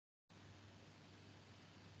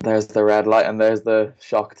There's the red light, and there's the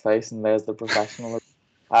shocked face, and there's the professional.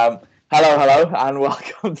 Hello, and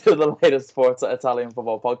welcome to the latest Forza Italian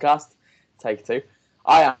football podcast, Take Two.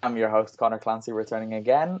 I am your host, Connor Clancy, returning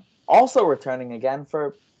again. Also returning again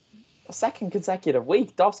for a second consecutive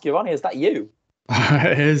week. Dov Giovanni, is that you?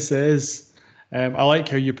 It is. I like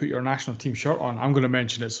how you put your national team shirt on. I'm going to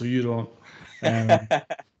mention it so you don't.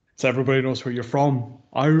 So everybody knows where you're from.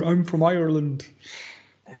 I'm from Ireland.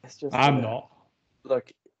 It's just I'm not.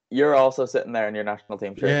 Look, you're also sitting there in your national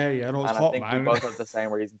team shirt. Yeah, I know it's and hot, I think man. we both have the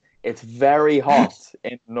same reason. It's very hot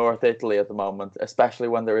in North Italy at the moment, especially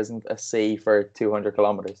when there isn't a sea for 200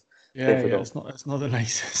 kilometers. Yeah, it's not the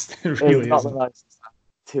nicest. It really it's not isn't. the nicest.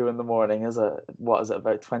 2 in the morning, is it? What is it,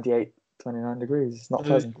 about 28, 29 degrees? It's not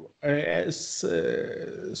pleasant. It's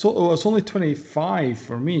only 25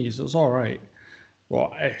 for me, so it's all right.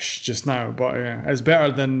 Well, ish just now, but it's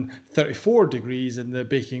better than 34 degrees in the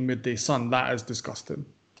baking midday sun. That is disgusting.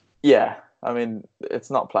 Yeah, I mean,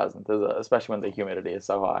 it's not pleasant, is it? Especially when the humidity is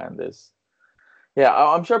so high and there's... Yeah,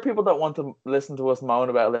 I'm sure people don't want to listen to us moan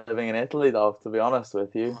about living in Italy, though, to be honest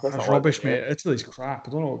with you. That's rubbish, mate. Italy's crap.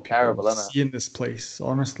 I don't know what people see in this place,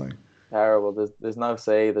 honestly. Terrible. There's no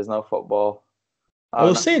sea, there's no football. I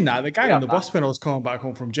was saying that. The guy on the bus when I was coming back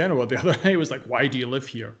home from Genoa the other night was like, why do you live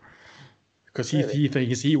here? Because he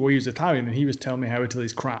thinks he was Italian, and he was telling me how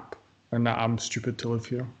Italy's crap and that I'm stupid to live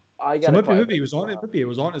here. Maybe he was on it. Maybe he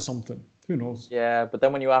was on to something. Who knows? Yeah, but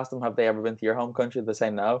then when you ask them, have they ever been to your home country, they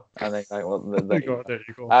say no, and they like, well, there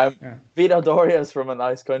you go. Yeah. Vito Doria is from a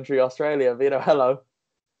nice country, Australia. Vito, hello.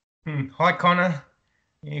 Hi, Connor.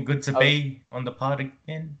 Yeah, good to be on the pod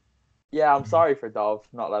again. Yeah, I'm sorry for Dov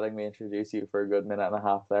not letting me introduce you for a good minute and a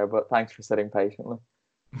half there, but thanks for sitting patiently.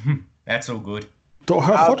 That's all good.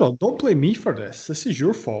 Hold on, don't blame me for this. This is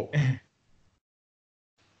your fault.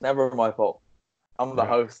 Never my fault. I'm the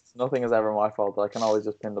host. Nothing is ever my fault. I can always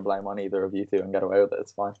just pin the blame on either of you two and get away with it.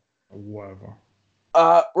 It's fine. Whatever.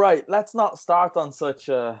 Right, let's not start on such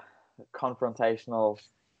a confrontational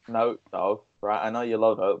note, though. Right, I know you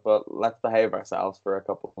love it, but let's behave ourselves for a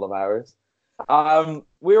couple of hours.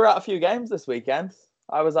 We were at a few games this weekend.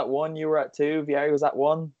 I was at 1, you were at 2, Vieri was at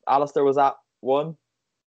 1, Alistair was at 1.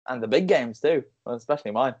 And the big games too,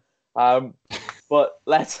 especially mine. But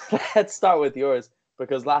let's start with yours,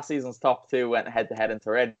 because last season's top 2 went head to head in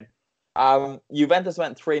Turin. Juventus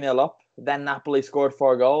went 3-0 up, then Napoli scored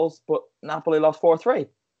 4 goals, but Napoli lost 4-3.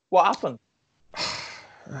 What happened?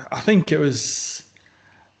 I think it was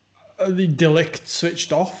the Delict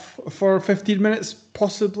switched off for 15 minutes,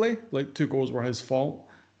 possibly. Like 2 goals were his fault.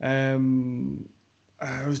 It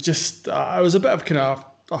was a bit of kind of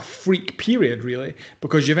a freak period, really,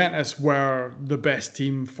 because Juventus were the best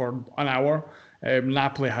team for an hour.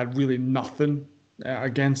 Napoli had really nothing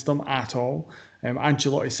against them at all.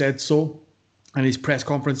 Ancelotti said so in his press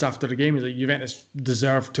conference after the game. He's like, Juventus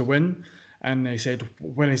deserved to win. And they said,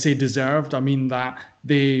 when I say deserved, I mean that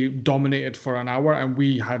they dominated for an hour and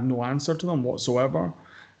we had no answer to them whatsoever.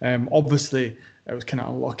 Obviously, it was kind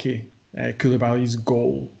of unlucky. Koulibaly's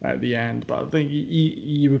goal at the end, but I think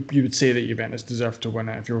you would say that Juventus deserved to win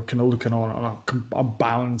it if you were kind of looking on a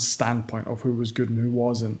balanced standpoint of who was good and who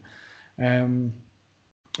wasn't.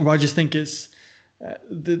 Well, I just think it's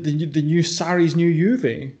the new Sarri's new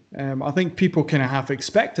Juve. I think people kind of half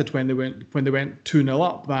expected when they went 2-0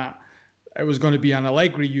 up that it was going to be an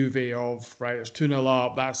Allegri Juve of right, it's 2-0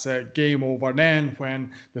 up, that's it, game over. Then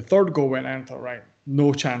when the third goal went in, I thought, right,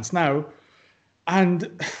 no chance now,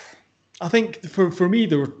 and I think for me,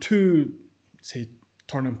 there were 2,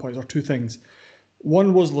 turning points or 2 things.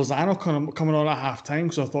 One was Lozano coming on at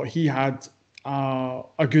halftime, so I thought he had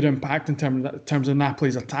a good impact in terms of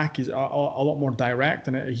Napoli's attack. He's a lot more direct,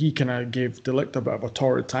 and he kind of gave Delict a bit of a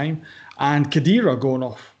torrid time. And Khedira going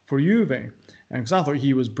off for Juve, because I thought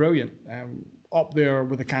he was brilliant, up there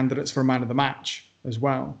with the candidates for man of the match as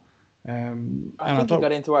well. I think he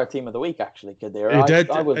got into our team of the week, actually, Khedira.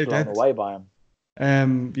 I was blown away by him.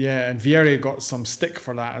 And Vieri got some stick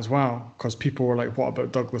for that as well, because people were like, what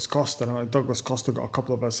about Douglas Costa? And I'm like, Douglas Costa got a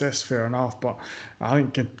couple of assists, fair enough, but I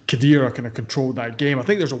think Khedira kind of controlled that game. I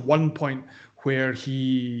think there's a one point where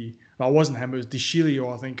it wasn't him, it was De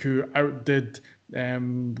Sciglio, I think, who outdid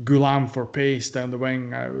Goulam for pace down the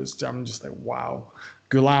wing. I'm just like, wow,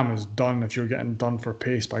 Goulam is done if you're getting done for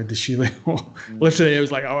pace by De Sciglio. Literally, it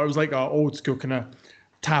was like an old school kind of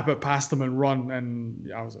tap it past him and run,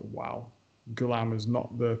 and I was like, wow. Goulam is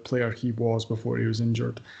not the player he was before he was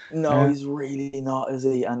injured. No, he's really not, is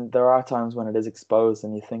he? And there are times when it is exposed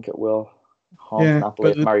and you think it will harm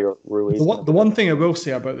Napoli. Mario Ruiz. The one thing I will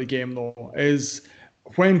say about the game, though, is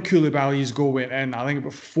when Koulibaly's goal went in, I think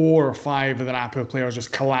about 4 or 5 of the Napoli players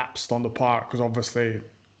just collapsed on the park, because obviously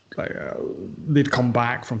they'd come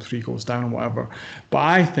back from 3 goals down or whatever. But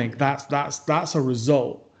I think that's a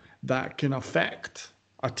result that can affect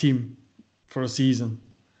a team for a season.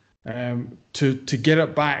 To get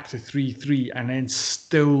it back to 3-3 and then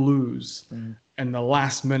still lose in the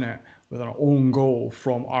last minute with an own goal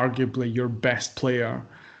from arguably your best player,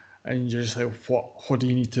 and you're just like, what do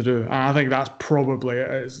you need to do? And I think that's probably,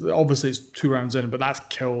 obviously it's 2 rounds in, but that's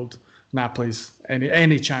killed Napoli's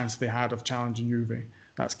any chance they had of challenging Juve.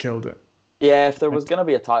 That's killed it. Yeah, if there was going to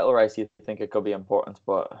be a title race, you'd think it could be important,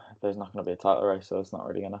 but there's not going to be a title race, so it's not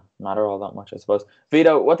really going to matter all that much, I suppose.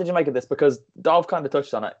 Vito, what did you make of this? Because Dov kind of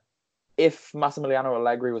touched on it. If Massimiliano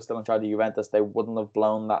Allegri was still in charge of Juventus, they wouldn't have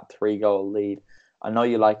blown that 3-goal lead. I know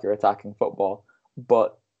you like your attacking football,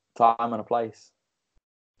 but time and a place.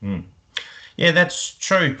 Yeah, that's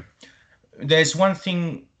true. There's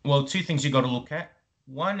two things you got to look at.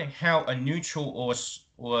 One, how a neutral or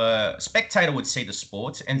spectator would see the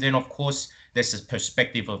sport, and then of course there's the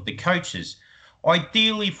perspective of the coaches.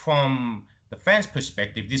 Ideally, from the fans'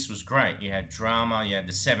 perspective, this was great. You had drama, you had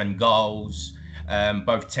the 7 goals.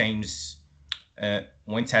 Both teams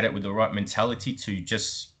went at it with the right mentality to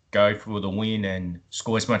just go for the win and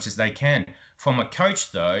score as much as they can. From a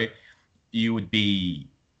coach, though, you would be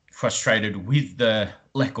frustrated with the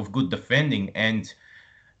lack of good defending. And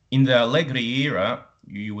in the Allegri era,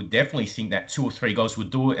 you would definitely think that 2 or 3 goals would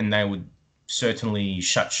do it, and they would certainly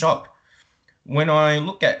shut shop. When I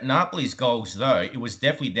look at Napoli's goals, though, it was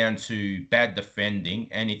definitely down to bad defending,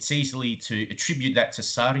 and it's easily to attribute that to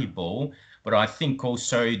Sarri ball. But I think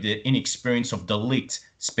also the inexperience of De Ligt,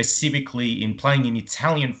 specifically in playing in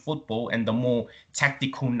Italian football and the more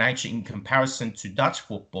tactical nature in comparison to Dutch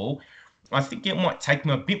football, I think it might take him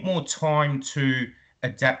a bit more time to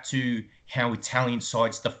adapt to how Italian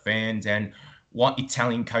sides defend and what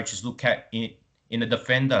Italian coaches look at in a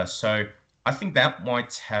defender. So I think that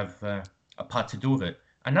might have a part to do with it.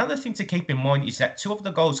 Another thing to keep in mind is that 2 of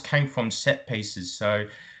the goals came from set pieces. So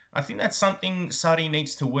I think that's something Sarri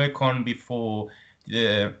needs to work on before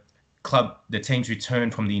the teams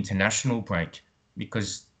return from the international break,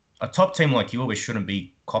 because a top team like Juve shouldn't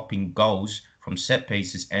be copying goals from set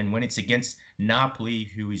pieces. And when it's against Napoli,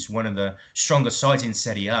 who is one of the stronger sides in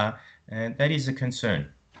Serie A, that is a concern.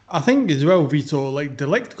 I think as well, Vito, like De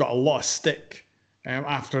Ligt got a lot of stick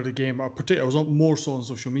after the game. Particularly, it was more so on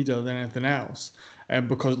social media than anything else,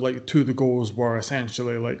 because like 2 of the goals were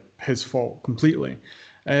essentially like his fault completely.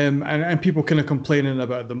 And people kind of complaining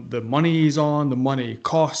about the money he's on, the money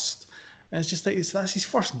cost. And it's just like that's his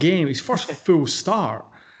first game, his first full start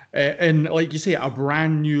in, like you say, a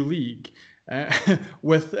brand new league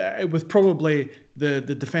with probably the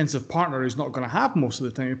defensive partner who's not going to have most of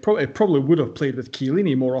the time. He probably would have played with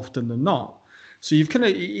Chiellini more often than not. So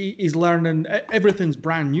he's learning, everything's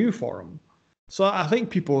brand new for him. So I think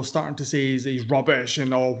people are starting to say he's rubbish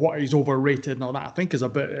and he's overrated and all that. I think is a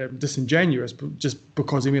bit disingenuous, just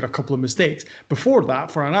because he made a couple of mistakes. Before that,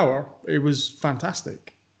 for an hour, it was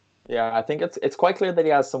fantastic. Yeah, I think it's quite clear that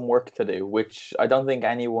he has some work to do, which I don't think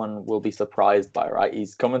anyone will be surprised by, right?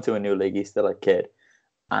 He's coming to a new league, he's still a kid,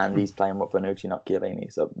 and he's playing with Bonucci, not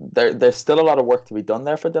Chiellini. So there's still a lot of work to be done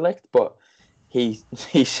there for De Ligt, but he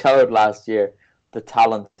showed last year the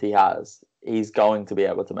talent he has. He's going to be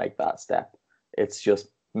able to make that step. It's just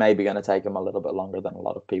maybe going to take him a little bit longer than a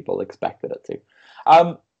lot of people expected it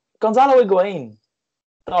to. Gonzalo Higuain,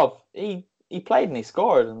 he played and he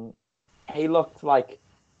scored, and he looked like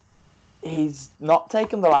he's not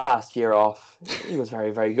taken the last year off. He was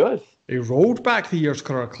very, very good. He rolled back the year's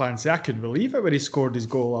career, Clancy. I couldn't believe it when he scored his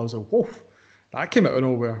goal. I was like, whoa, that came out of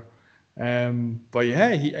nowhere. But yeah,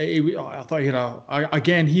 I thought he had I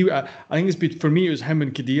think for me, it was him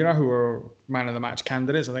and Khedira who were man of the match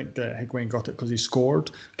candidates. I think Higuain got it because he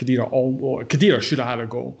scored. Khedira should have had a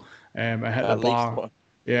goal. It hit the bar.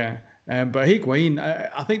 Yeah. But Higuain,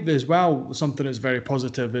 I think as well, something that's very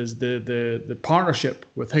positive is the partnership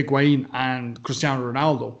with Higuain and Cristiano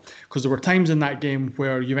Ronaldo, because there were times in that game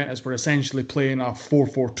where Juventus were essentially playing a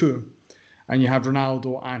 4-4-2, and you had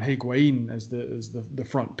Ronaldo and Higuain as the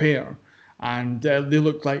front pair, and they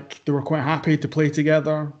looked like they were quite happy to play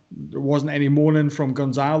together. There wasn't any moaning from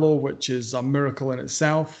Gonzalo, which is a miracle in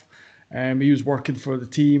itself. He was working for the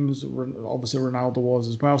teams. Obviously, Ronaldo was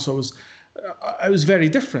as well. So it was very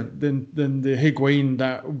different than the Higuain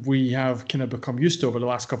that we have kind of become used to over the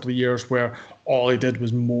last couple of years, where all he did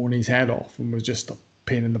was moan his head off and was just a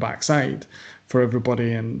pain in the backside for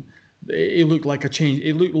everybody. And it looked like a change.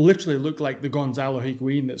 It literally looked like the Gonzalo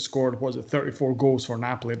Higuain that scored, 34 goals for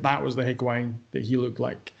Napoli. That was the Higuain that he looked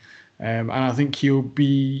like. And I think he'll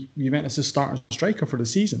be Juventus' starting striker for the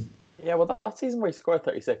season. Yeah, well, that season where he scored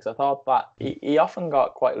 36, I thought that he often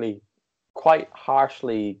got quite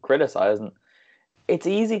harshly criticised. And it's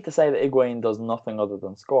easy to say that Higuain does nothing other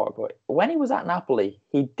than score, but when he was at Napoli,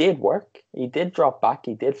 he did work. He did drop back.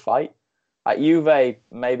 He did fight. At Juve,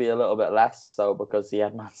 maybe a little bit less so because he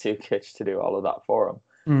had Mandzukic to do all of that for him.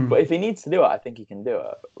 But if he needs to do it, I think he can do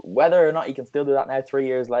it. Whether or not he can still do that now 3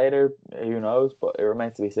 years later, who knows? But it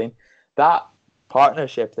remains to be seen. That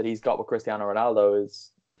partnership that he's got with Cristiano Ronaldo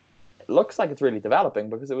looks like it's really developing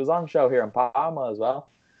because it was on show here in Parma as well.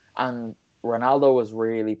 And Ronaldo was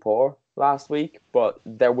really poor last week, but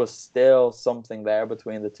there was still something there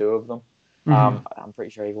between the two of them. I'm pretty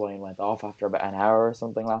sure Higuain went off after about an hour or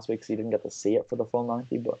something last week, so he didn't get to see it for the full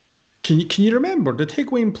 90. But can you remember, did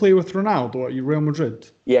Higuain play with Ronaldo at Real Madrid?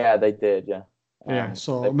 Yeah, they did. Yeah.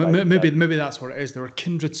 So maybe that's what it is. They were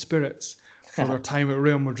kindred spirits for their time at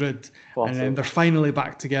Real Madrid, and then they're finally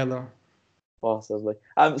back together. Possibly.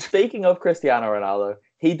 Speaking of Cristiano Ronaldo,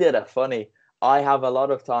 he did a funny. I have a lot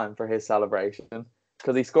of time for his celebration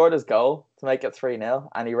because he scored his goal to make it 3-0,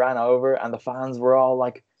 and he ran over, and the fans were all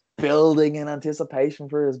like building in anticipation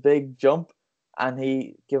for his big jump, and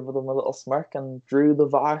he gave them a little smirk and drew the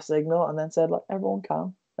VAR signal, and then said, "Like, everyone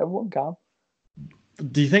calm, everyone calm."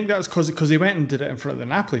 Do you think that's because he went and did it in front of the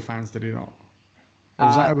Napoli fans? Did he not?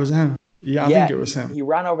 It was him. Yeah, I think it was him. He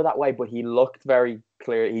ran over that way, but he looked very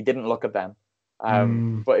clear. He didn't look at them.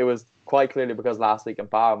 But it was quite clearly because last week in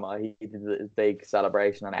Parma, he did his big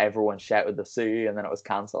celebration and everyone shouted the Sue, and then it was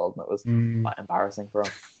cancelled, and it was quite embarrassing for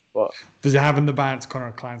him. But does he have in the bands,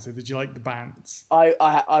 Conor Clancy? Did you like the bands?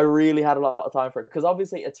 I really had a lot of time for it because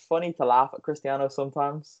obviously it's funny to laugh at Cristiano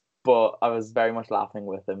sometimes, but I was very much laughing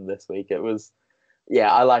with him this week. It was,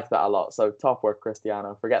 I liked that a lot. So top work,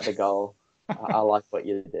 Cristiano. Forget the goal. I like what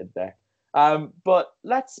you did there. But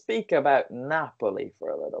let's speak about Napoli for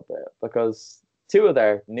a little bit because three of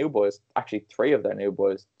their new boys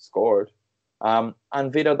scored. And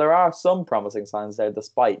Vito, there are some promising signs there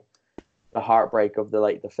despite the heartbreak of the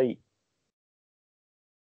late defeat.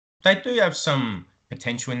 They do have some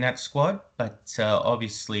potential in that squad, but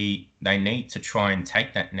obviously they need to try and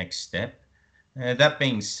take that next step. That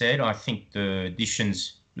being said, I think the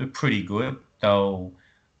additions look pretty good. They'll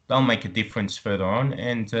make a difference further on,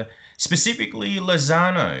 and specifically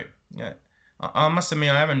Lozano. I must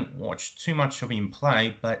admit I haven't watched too much of him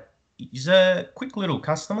play, but he's a quick little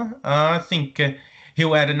customer. I think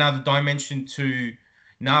he'll add another dimension to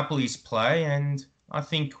Napoli's play, and I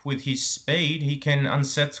think with his speed, he can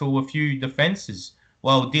unsettle a few defences.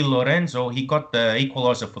 Well, Di Lorenzo, he got the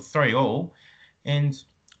equaliser for 3-3, and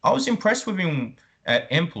I was impressed with him at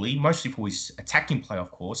Empoli, mostly for his attacking play,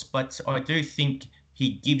 of course, but I do think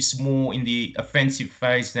he gives more in the offensive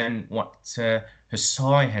phase than what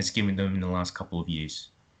Hysaj has given them in the last couple of years.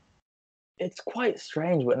 It's quite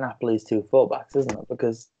strange with Napoli's two fullbacks, isn't it?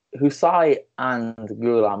 Because Hysaj and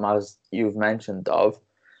Gulam, as you've mentioned, Dov,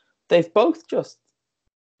 they've both just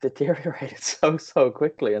deteriorated so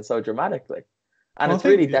quickly and so dramatically. And it's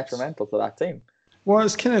really detrimental to that team. Well,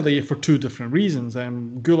 it's kind of like for two different reasons.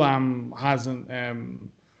 Gulam hasn't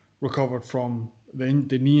recovered from the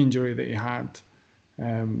knee injury that he had.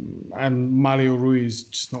 And Mario Rui is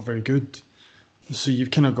just not very good. So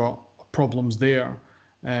you've kind of got problems there.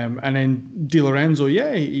 And then Di Lorenzo,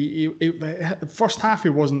 the first half he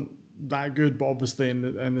wasn't that good, but obviously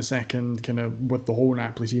in the second, kind of with the whole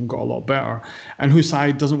Napoli team, got a lot better. And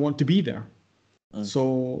Hysaj doesn't want to be there.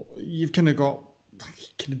 So you've kind of got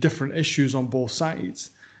kind of different issues on both sides.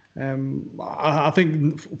 I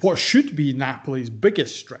think what should be Napoli's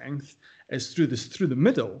biggest strength is through the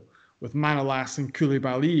middle, with Manolas and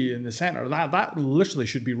Koulibaly in the centre. That literally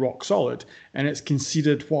should be rock solid. And it's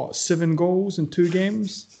conceded 7 goals in 2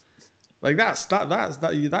 games? Like that's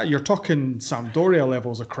you're talking Sampdoria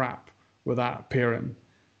levels of crap with that pairing.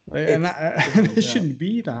 And it shouldn't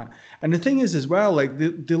be that. And the thing is as well, like they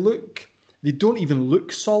don't even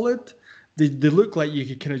look solid. They look like you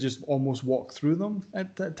could kind of just almost walk through them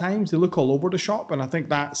at times. They look all over the shop, and I think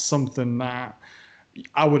that's something that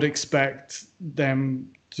I would expect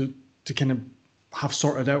them to kind of have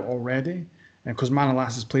sorted out already. And because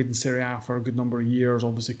Manolas has played in Serie A for a good number of years,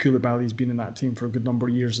 obviously Koulibaly's been in that team for a good number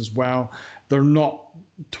of years as well. They're not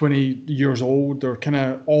 20 years old. They're kind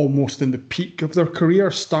of almost in the peak of their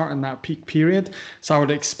career, starting that peak period. So I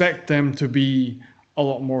would expect them to be a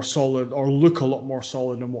lot more solid, or look a lot more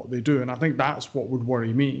solid in what they do. And I think that's what would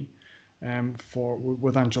worry me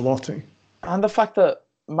with Ancelotti. And the fact that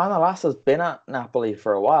Manolas has been at Napoli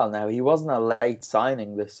for a while now. He wasn't a late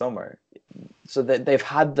signing this summer. So they've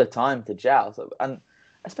had the time to gel. And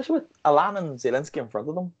especially with Alan and Zielinski in front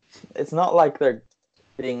of them, it's not like they're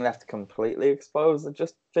being left completely exposed. It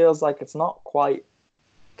just feels like it's not quite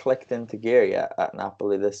clicked into gear yet at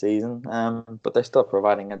Napoli this season. But they're still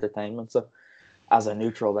providing entertainment. So as a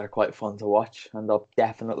neutral, they're quite fun to watch, and they'll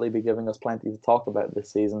definitely be giving us plenty to talk about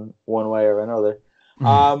this season, one way or another.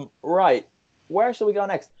 Right, where should we go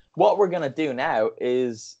next? What we're going to do now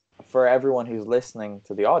is, for everyone who's listening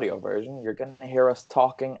to the audio version, you're going to hear us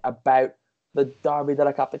talking about the Derby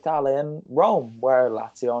della Capitale in Rome, where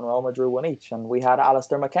Lazio and Roma drew 1 each, and we had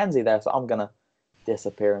Alistair McKenzie there, so I'm going to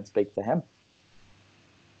disappear and speak to him.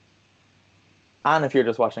 And if you're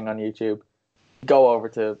just watching on YouTube, go over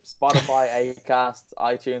to Spotify, Acast,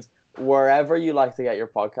 iTunes, wherever you like to get your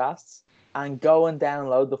podcasts, and go and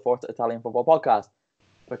download the Forza Italian Football Podcast,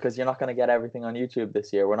 because you're not going to get everything on YouTube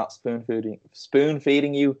this year. We're not spoon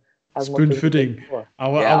feeding you as much as before.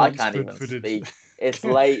 I can't even speak. It's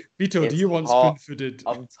late. Vito, do you want spoon-footed?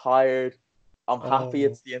 I'm tired. I'm happy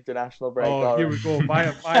it's the international break. Here we go.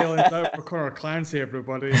 Violence out for Conor Clancy,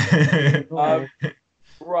 everybody.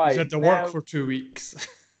 Right. He's had to work for 2 weeks.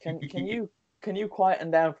 Can you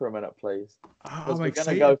quieten down for a minute, please? Because we're going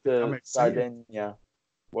to go to Sardinia,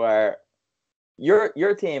 where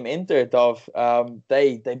your team, Inter, Dov,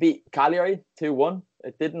 they beat Cagliari 2-1.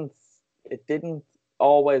 It didn't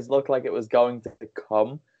always look like it was going to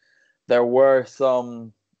come. There were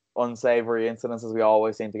some unsavory incidences we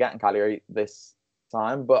always seem to get in Cagliari this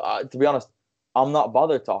time, but to be honest, I'm not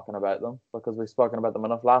bothered talking about them because we've spoken about them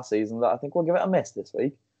enough last season that I think we'll give it a miss this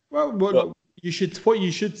week. Well, what you should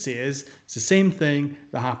say is it's the same thing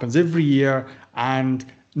that happens every year and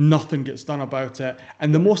nothing gets done about it.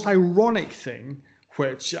 And the most ironic thing,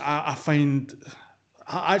 which I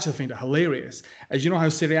actually find it hilarious, is you know how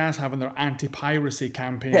Serie A is having their anti-piracy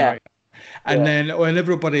campaign right now? And then when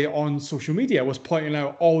everybody on social media was pointing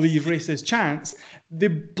out all these racist chants, they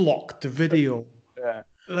blocked the video. Yeah.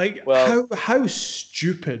 How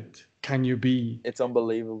stupid can you be? It's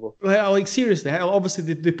unbelievable. Like seriously,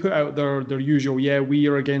 obviously they put out their usual, we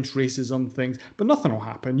are against racism things, but nothing will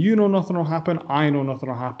happen. You know nothing will happen. I know nothing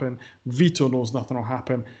will happen. Vito knows nothing will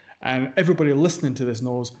happen. And everybody listening to this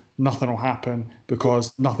knows nothing will happen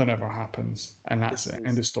because nothing ever happens. And that's it.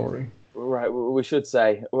 End of story. Right, we should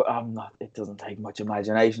say, it doesn't take much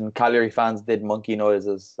imagination. Cagliari fans did monkey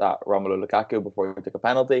noises at Romelu Lukaku before he took a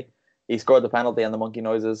penalty. He scored the penalty and the monkey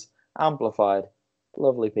noises amplified.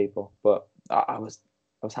 Lovely people. But I was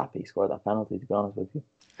happy he scored that penalty, to be honest with you.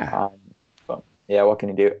 But yeah, what can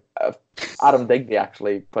you do? Adam Digby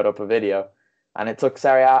actually put up a video, and it took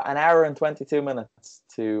Serie A 1 hour and 22 minutes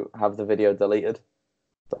to have the video deleted.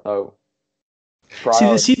 So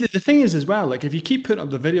See, the thing is as well, like if you keep putting up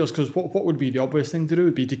the videos, because what would be the obvious thing to do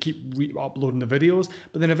would be to keep uploading the videos,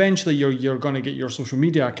 but then eventually you're going to get your social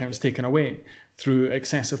media accounts taken away through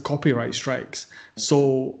excessive copyright strikes.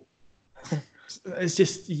 So it's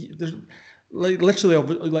just literally,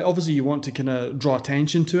 obviously you want to kind of draw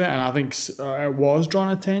attention to it, and I think it was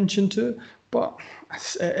drawn attention to, but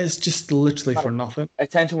it's just literally for nothing.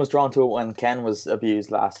 Attention was drawn to it when Ken was abused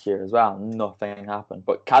last year as well. Nothing happened.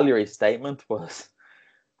 But Cagliari's statement was,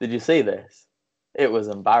 did you see this? It was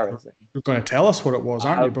embarrassing. You're going to tell us what it was,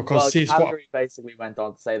 aren't you? Because Cagliari basically went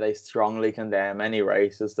on to say they strongly condemn any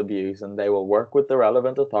racist abuse and they will work with the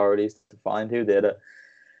relevant authorities to find who did it.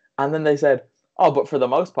 And then they said, but for the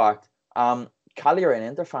most part, Cagliari and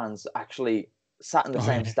Inter fans actually sat in the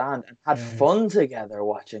same stand and had fun together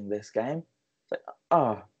watching this game.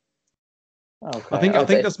 Okay. I think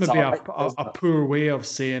that's maybe a poor way of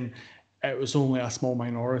saying it was only a small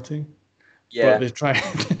minority. Yeah. But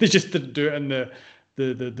they just didn't do it in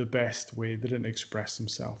the best way. They didn't express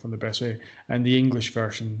themselves in the best way. And the English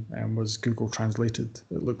version was Google translated,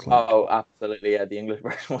 it looked like. Oh, absolutely. Yeah, the English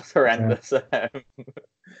version was horrendous. Yeah.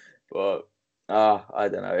 But I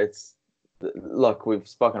don't know. Look, we've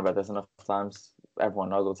spoken about this enough times. Everyone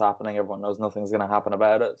knows what's happening. Everyone knows nothing's going to happen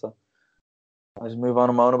about it. So I'll just move on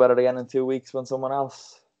and moan about it again in 2 weeks when someone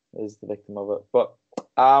else is the victim of it. But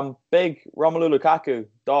big Romelu Lukaku,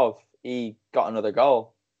 Dov, he got another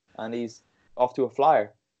goal and he's off to a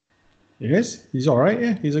flyer. He is. He's all right,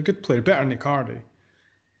 yeah. He's a good player. Better than Icardi.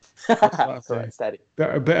 Steady.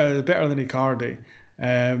 Better than Icardi.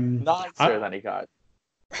 Nicer than Icardi.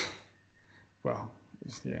 Well,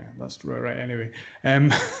 yeah, that's right. Anyway, I'm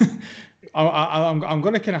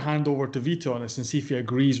going to kind of hand over to Vito on this and see if he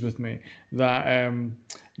agrees with me that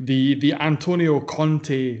the Antonio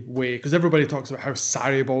Conte way, because everybody talks about how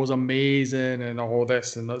Sarri ball is amazing and all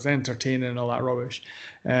this and it's entertaining and all that rubbish.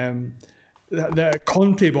 The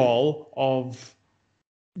Conte ball of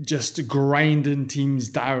just grinding teams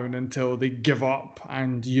down until they give up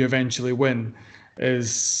and you eventually win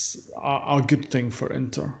is a good thing for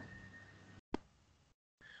Inter.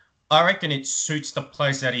 I reckon it suits the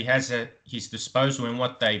players that he has at his disposal, and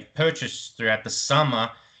what they've purchased throughout the summer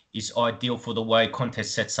is ideal for the way Conte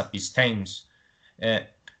sets up his teams.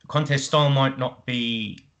 Conte's style might not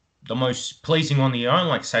be the most pleasing on the own,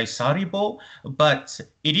 like, say, Sarri ball, but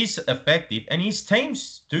it is effective. And his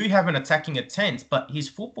teams do have an attacking intent, but his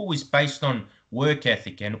football is based on work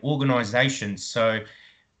ethic and organisation. So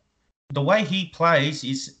the way he plays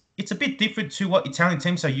it's a bit different to what Italian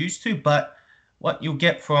teams are used to, but what you'll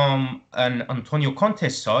get from an Antonio Conte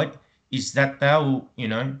side is that they'll,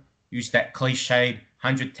 use that cliched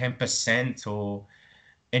 110% or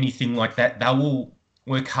anything like that. They will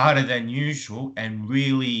work harder than usual and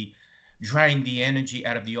really drain the energy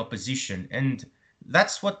out of the opposition. And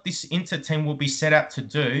that's what this Inter team will be set out to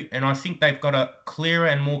do. And I think they've got a clearer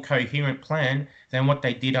and more coherent plan than what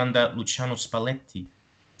they did under Luciano Spalletti.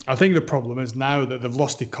 I think the problem is now that they've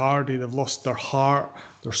lost Icardi, they've lost their heart,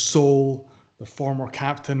 their soul, their former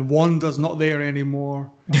captain. Wanda's not there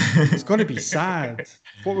anymore. It's going to be sad.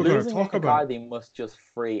 What we're going to talk about. Icardi must just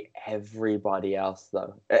free everybody else,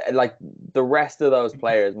 though. Like, the rest of those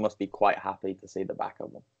players must be quite happy to see the back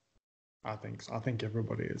of them. I think so. I think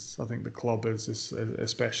everybody is. I think the club is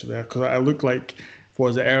especially there, because I looked like,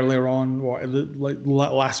 was it earlier on, like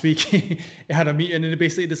last week, it had a meeting and it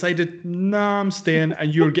basically decided, nah, I'm staying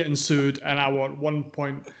and you're getting sued and I want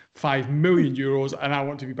 1.5 million euros and I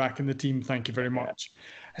want to be back in the team. Thank you very much.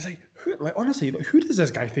 It's like, honestly, who does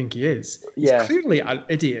this guy think he is? He's clearly an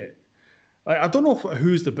idiot. Like, I don't know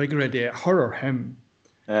who's the bigger idiot, her or him.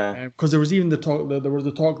 Because there was even the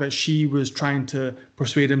talk that she was trying to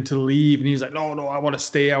persuade him to leave, and he's like, no, I want to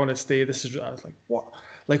stay. I was like, what?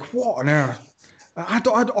 Like, what on earth? I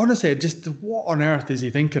honestly, just what on earth is he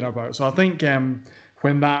thinking about? So I think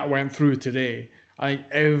when that went through today, I think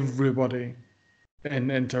everybody in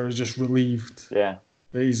Inter is just relieved that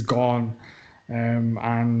he's gone,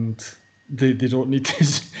 and they don't need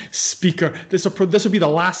this speaker. This will be the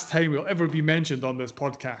last time we'll ever be mentioned on this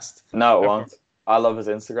podcast. No, it won't. I love his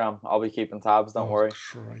Instagram. I'll be keeping tabs. Don't worry.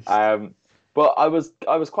 Christ. But I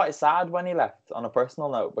was quite sad when he left, on a personal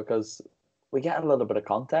note, because we get a little bit of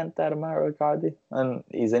content out of Mauro Icardi, and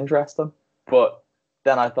he's interesting. But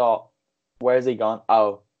then I thought, where's he gone?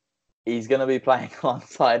 Oh, he's going to be playing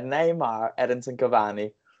alongside Neymar, Edinson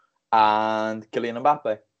Cavani, and Kylian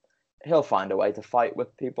Mbappe. He'll find a way to fight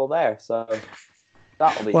with people there. So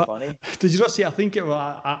that'll be funny. Did you not see? I think it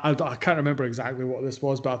was. I can't remember exactly what this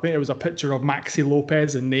was, but I think it was a picture of Maxi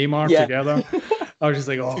Lopez and Neymar together. I was just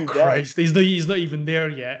like, oh Christ, he's not even there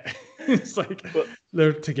yet. It's like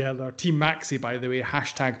they're together. Team Maxi, by the way.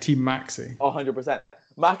 # Team Maxi. 100%.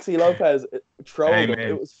 Maxi Lopez trolled him.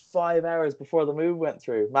 It was 5 hours before the move went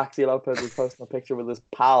through. Maxi Lopez was posting a picture with his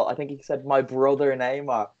pal. I think he said, "My brother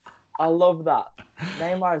Neymar." I love that.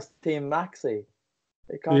 Neymar's Team Maxi.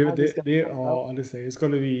 Honestly, it's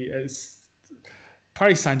going to be.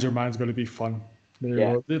 Paris Saint-Germain is going to be fun.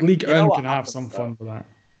 The League One can have some fun with that.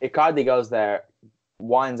 Icardi goes there,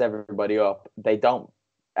 winds everybody up. They don't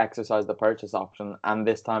exercise the purchase option, and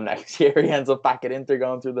this time next year he ends up back at Inter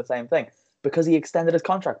going through the same thing because he extended his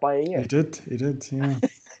contract by a year. He did. Yeah.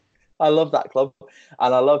 I love that club,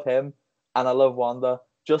 and I love him, and I love Wanda.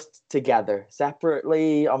 Just together,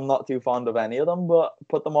 separately, I'm not too fond of any of them, but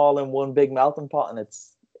put them all in one big melting pot, and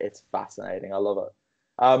it's fascinating. I love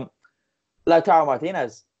it. Lautaro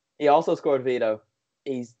Martinez, he also scored Vito.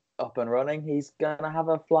 He's up and running. He's gonna have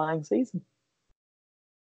a flying season.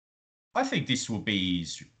 I think this will be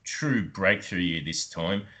his true breakthrough year this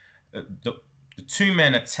time. The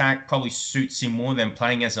two-man attack probably suits him more than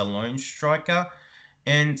playing as a lone striker,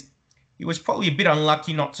 and he was probably a bit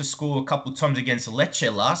unlucky not to score a couple of times against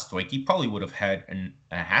Lecce last week. He probably would have had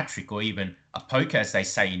a hat-trick or even a poke, as they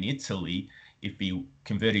say in Italy, if he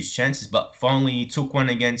converted his chances. But finally, he took one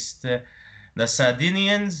against the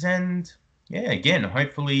Sardinians. And, again,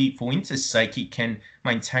 hopefully for Inter's sake, he can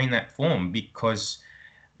maintain that form, because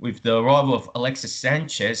with the arrival of Alexis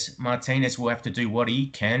Sanchez, Martinez will have to do what he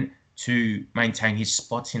can to maintain his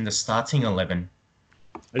spot in the starting 11.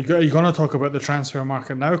 Are you going to talk about the transfer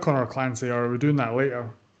market now, Connor Clancy, or are we doing that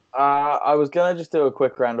later? I was going to just do a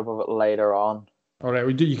quick roundup of it later on. All right,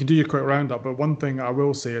 you can do your quick roundup, but one thing I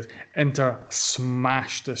will say is Inter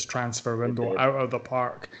smashed this transfer window out of the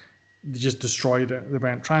park. They just destroyed it. They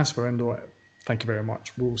went, transfer window, thank you very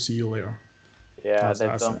much. We'll see you later. Yeah,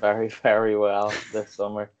 they've done very, very well this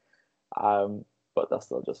summer. But they'll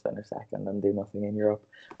still just finish second and do nothing in Europe.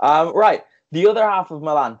 Right, the other half of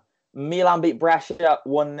Milan. Milan beat Brescia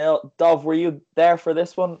 1-0. Dov, were you there for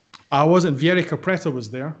this one? I wasn't. Vieri Capretta was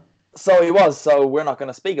there. So he was. So we're not going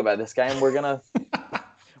to speak about this game. We're gonna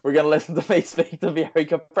listen to me speak to Vieri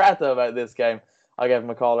Capretta about this game. I gave him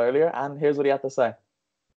a call earlier, and here's what he had to say.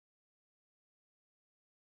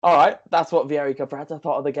 All right, that's what Vieri Capretta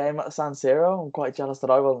thought of the game at San Siro. I'm quite jealous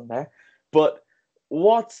that I wasn't there. But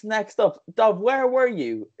what's next up? Dov, where were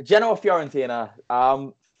you? Genoa Fiorentina.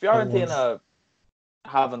 Fiorentina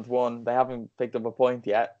haven't won. They haven't picked up a point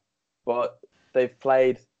yet, but they've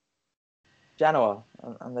played Genoa,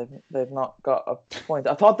 and they've not got a point.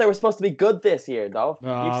 I thought they were supposed to be good this year, though.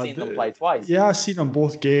 You've seen them play twice. Yeah, I've seen them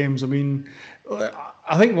both games. I mean,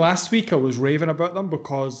 I think last week I was raving about them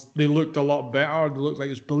because they looked a lot better. They looked like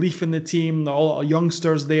there's belief in the team. There are a lot of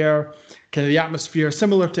youngsters there. Kind of the atmosphere,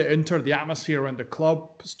 similar to Inter, the atmosphere around the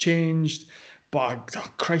club has changed. But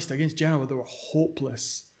Christ, against Genoa, they were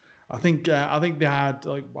hopeless. I think they had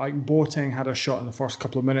like Boateng had a shot in the first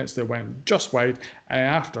couple of minutes. They went just wide, and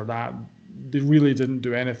after that, they really didn't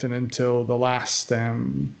do anything until the last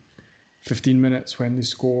 15 minutes when they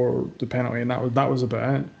scored the penalty, and that was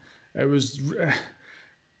about it. It was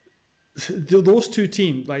those two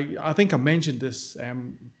teams. Like I think I mentioned this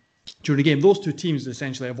during the game. Those two teams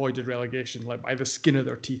essentially avoided relegation like by the skin of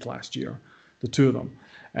their teeth last year. The two of them,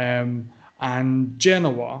 and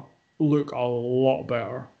Genoa look a lot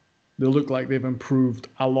better. They look like they've improved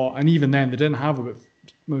a lot, and even then they didn't have about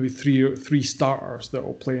maybe three starters that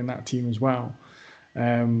will play in that team as well.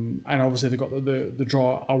 And obviously they got the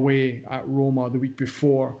draw away at Roma the week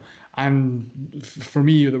before, and for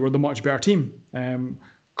me they were the much better team.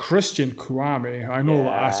 Christian Kouame, I know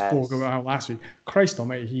that I spoke about him last week. Christ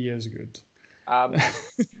almighty, he is good.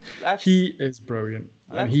 He is brilliant.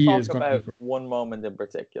 Let's talk about one moment in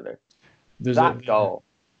particular. That goal.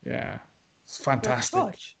 Yeah, it's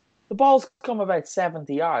fantastic. The ball's come about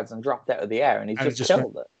 70 yards and dropped out of the air, and he's just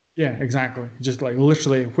killed it. Yeah, exactly. Just like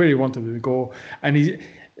literally where he wanted it to go. And he,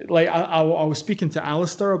 like, I was speaking to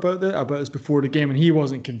Alistair about this before the game, and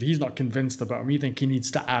he's not convinced about him. He thinks he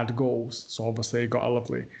needs to add goals. So obviously, he got a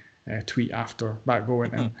lovely tweet after that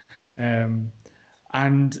going in.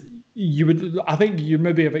 And I think you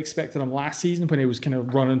maybe have expected him last season when he was kind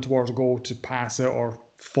of running towards goal to pass it or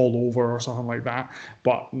fall over or something like that.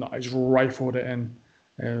 But no, he's rifled it in.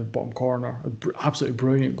 Bottom corner, absolutely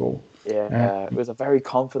brilliant goal. Yeah, it was a very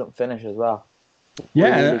confident finish as well.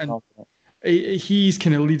 Yeah, really he's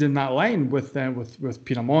kind of leading that line with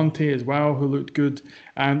Pinamonti as well, who looked good,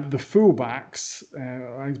 and the fullbacks,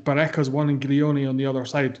 Barreca's one and Grioni on the other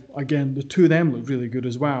side. Again, the two of them looked really good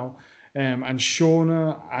as well. And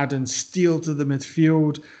Shona adding steel to the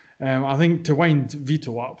midfield. I think to wind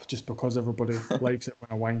Vito up, just because everybody likes it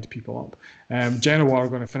when I wind people up. Genoa are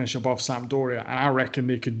going to finish above Sampdoria, and I reckon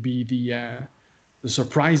they could be the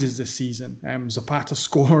surprises this season. Zapata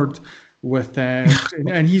scored with,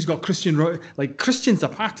 and he's got Christian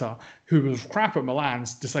Zapata, who was crap at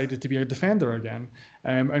Milan's, decided to be a defender again,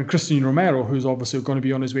 and Christian Romero, who's obviously going to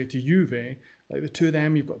be on his way to Juve. Like the two of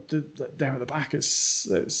them, you've got down at the back.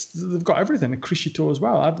 They've got everything. And Criscito as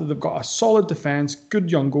well. They've got a solid defense, good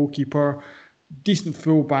young goalkeeper, decent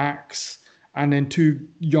fullbacks, and then two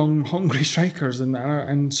young, hungry strikers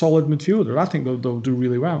and solid midfielders. I think they'll do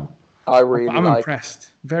really well. I'm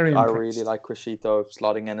impressed. Very impressed. I really like Criscito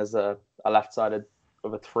slotting in as a left-sided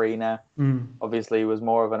of a 3 now. Obviously, he was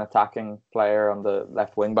more of an attacking player on the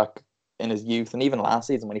left wing back in his youth, and even last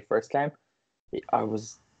season when he first came,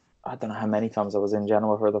 I don't know how many times I was in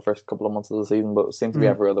Genoa for the first couple of months of the season, but it seemed to be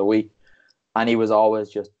every other week. And he was always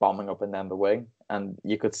just bombing up and down the wing. And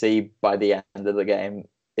you could see by the end of the game,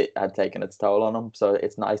 it had taken its toll on him. So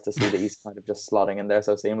it's nice to see that he's kind of just slotting in there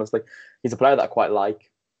so seamlessly. He's a player that I quite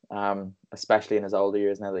like, especially in his older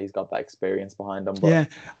years now that he's got that experience behind him. But yeah,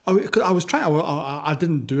 I was trying. I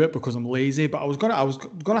didn't do it because I'm lazy, but I was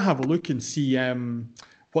gonna have a look and see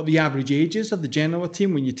what the average age is of the Genoa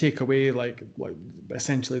team when you take away like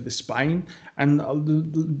essentially the spine, and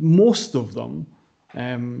most of them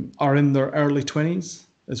are in their early 20s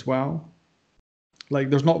as well. Like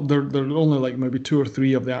there are only like maybe 2 or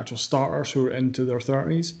 3 of the actual starters who are into their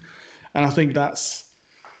 30s, and I think that's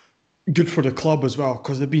good for the club as well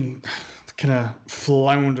because they've been kind of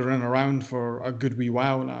floundering around for a good wee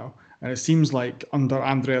while now, and it seems like under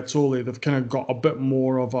Andrea Azzoli they've kind of got a bit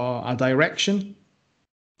more of a direction.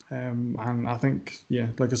 And I think,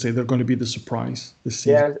 like I say, they're going to be the surprise this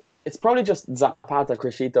season. Yeah, it's probably just Zapata,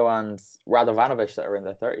 Criscito, and Radovanovic that are in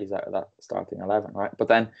their 30s out of that starting 11, right? But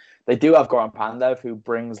then they do have Goran Pandev, who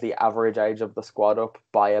brings the average age of the squad up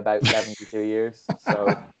by about 72 years.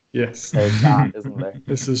 So yes, there's that, isn't there?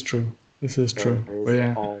 This is true.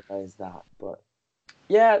 There's always that. But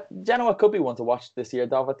yeah, Genoa could be one to watch this year,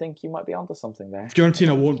 Dov. I think you might be onto something there.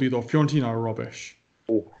 Fiorentina won't be, though. Fiorentina are rubbish.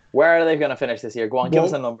 Oh. Where are they going to finish this year? Go on, give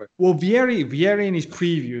us a number. Well, Vieri in his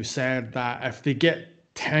preview said that if they get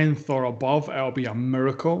 10th or above, it'll be a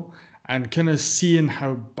miracle. And kind of seeing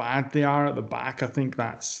how bad they are at the back, I think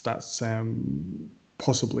that's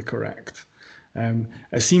possibly correct.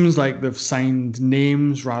 It seems like they've signed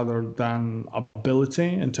names rather than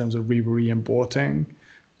ability in terms of Ribery and Boateng.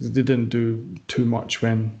 They didn't do too much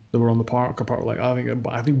when they were on the park. Apart like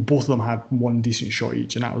I think both of them had one decent shot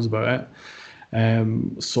each, and that was about it.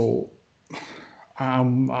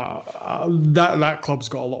 That club's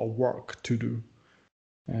got a lot of work to do.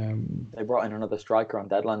 They brought in another striker on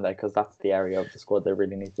deadline day because that's the area of the squad they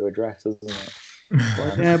really need to address, isn't it?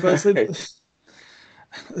 Yeah, but it's like,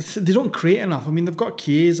 they don't create enough. I mean, they've got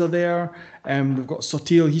Chiesa there. They've got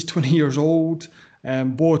Sotil. He's 20 years old.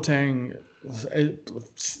 Boateng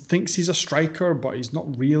thinks he's a striker, but he's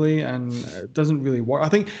not really, and it doesn't really work. I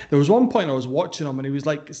think there was one point I was watching him, and he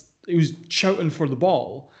was shouting for the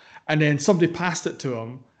ball, and then somebody passed it to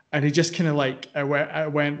him, and he just kind of like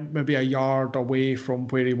it went maybe a yard away from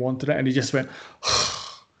where he wanted it, and he just went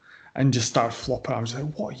and just started flopping. I was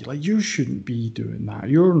like, "What? You shouldn't be doing that.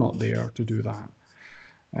 You're not there to do that."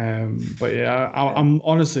 But yeah, I'm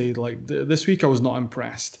honestly like this week I was not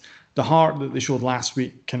impressed. The heart that they showed last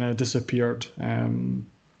week kind of disappeared.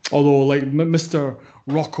 Although like Mr.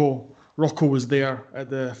 Rocco was there at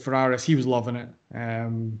the Ferraris, he was loving it.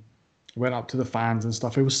 Went up to the fans and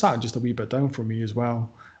stuff. It was sat just a wee bit down from me as well,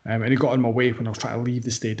 and he got in my way when I was trying to leave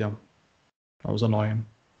the stadium. That was annoying.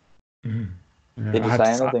 Mm-hmm. Did you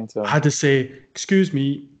say anything to him? I had to say, "Excuse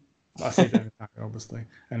me." I said anything, obviously,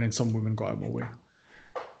 and then some women got in my way.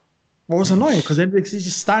 What was annoying because then he's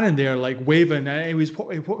just standing there like waving, and he was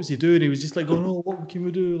what was he doing? He was just like, "Oh no, what can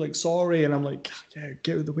we do?" Like, sorry, and I'm like, "Yeah,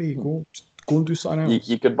 get out of the way, go and do something else."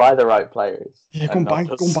 You could buy the right players. Yeah, go and buy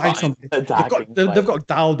something. They've got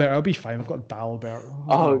Dalbert. I'll be fine. I've got Dalbert.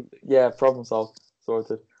 Oh yeah, problem solved,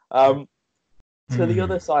 sorted. To the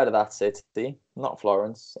other side of that city, not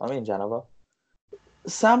Florence. I mean Genova.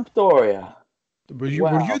 Sampdoria. Were you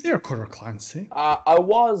there, Conor Clancy? I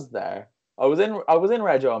was there. I was in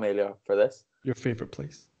Reggio Emilia for this. Your favourite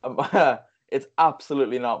place? It's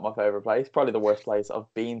absolutely not my favourite place. Probably the worst place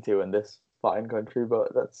I've been to in this fine country,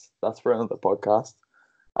 but that's for another podcast.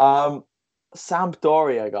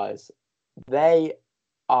 Sampdoria, guys, they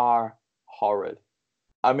are horrid.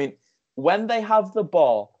 I mean, when they have the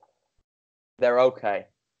ball, they're okay.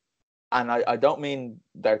 And I don't mean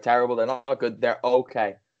they're terrible, they're not good, they're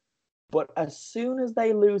okay. But as soon as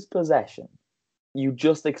they lose possession, you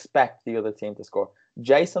just expect the other team to score.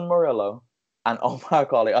 Jason Murillo and Omar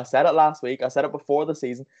Colley, I said it last week, I said it before the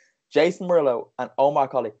season, Jason Murillo and Omar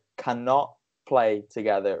Colley cannot play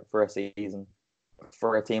together for a season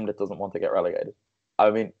for a team that doesn't want to get relegated. I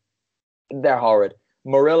mean, they're horrid.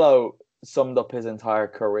 Murillo summed up his entire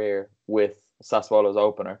career with Sassuolo's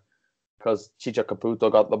opener because Chicho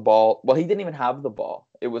Caputo got the ball. Well, he didn't even have the ball.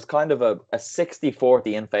 It was kind of a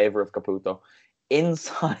 60-40 in favour of Caputo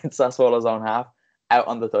inside Sassuolo's own half, out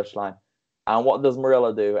on the touchline. And what does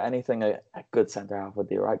Murillo do? Anything a good centre-half would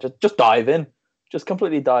do, right? Just dive in. Just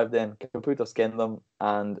completely dived in. Caputo skinned them,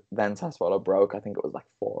 and then Sassuolo broke. I think it was like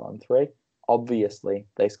 4-on-3. Obviously,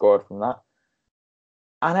 they scored from that.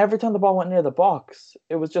 And every time the ball went near the box,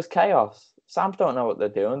 it was just chaos. Samp don't know what they're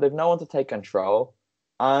doing. They've no one to take control.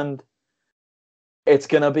 And it's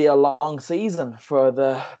going to be a long season for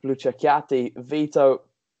the Blue Cecchiati. Vito,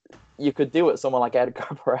 you could do it someone like Edgar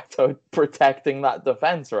Barreto protecting that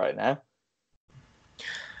defence right now.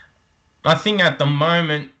 I think at the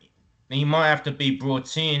moment he might have to be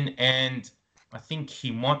brought in, and I think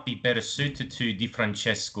he might be better suited to Di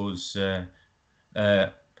Francesco's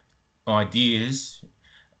ideas.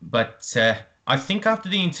 But I think after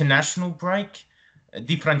the international break,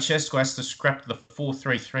 Di Francesco has to scrap the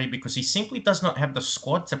 4-3-3 because he simply does not have the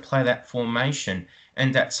squad to play that formation.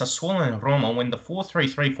 And at Sassuolo and Roma, when the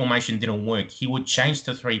 4-3-3 formation didn't work, he would change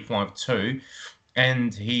to 3-5-2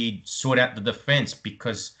 and he'd sort out the defence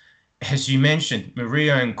because, as you mentioned,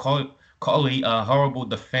 Maria and Colley are horrible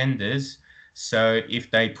defenders. So if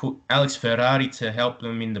they put Alex Ferrari to help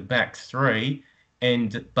them in the back three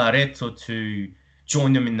and Barreto to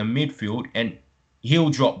join them in the midfield, and he'll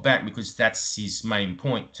drop back because that's his main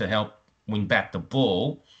point, to help win back the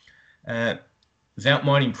ball. That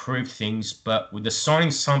might improve things, but with the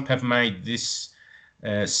signings Samp have made this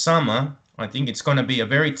summer, I think it's going to be a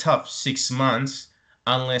very tough 6 months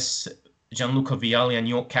unless Gianluca Vialli and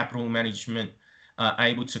York Capital Management are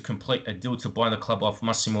able to complete a deal to buy the club off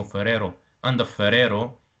Massimo Ferrero. Under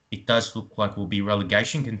Ferrero, it does look like we'll be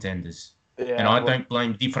relegation contenders. Yeah, and I don't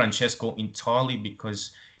blame Di Francesco entirely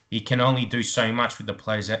because he can only do so much with the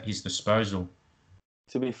players at his disposal.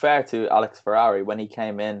 To be fair to Alex Ferrari, when he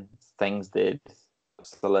came in, things did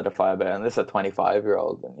solidify a bit. And this is a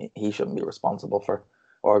 25-year-old, and he shouldn't be responsible for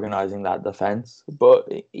organising that defence, but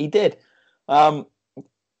he did.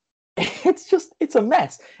 It's a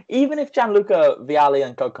mess. Even if Gianluca Vialli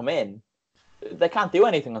and co come in, they can't do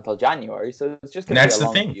anything until January, so it's just going to be a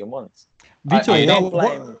long few months. Vito, I don't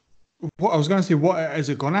blame. What I was going to say, what is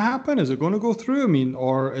it going to happen? Is it going to go through? I mean,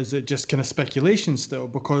 or is it just kind of speculation still?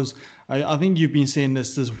 Because I think you've been saying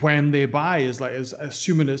this is when they buy is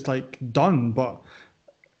assuming it's like done, but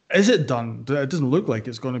is it done? It doesn't look like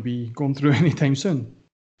it's going to be going through anytime soon.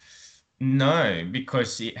 No,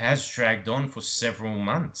 because it has dragged on for several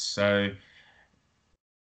months. So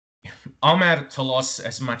I'm at a loss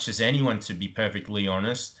as much as anyone, to be perfectly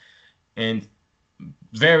honest. And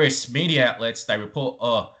various media outlets, they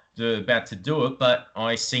report, they're about to do it, but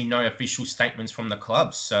I see no official statements from the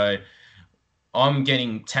club. So I'm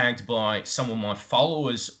getting tagged by some of my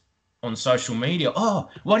followers on social media. Oh,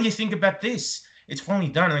 what do you think about this? It's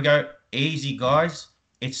finally done. And I go, easy, guys.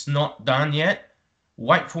 It's not done yet.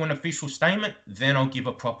 Wait for an official statement, then I'll give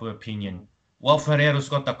a proper opinion. While Ferreira's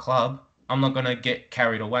got the club, I'm not going to get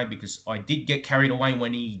carried away, because I did get carried away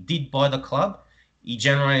when he did buy the club. He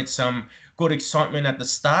generated some good excitement at the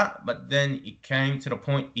start, but then it came to the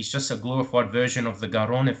point he's just a glorified version of the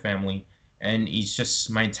Garone family, and he's just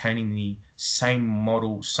maintaining the same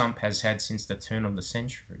model Sump has had since the turn of the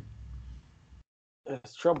century.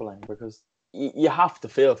 It's troubling because you have to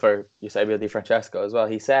feel for Eusebio Di Francesco as well.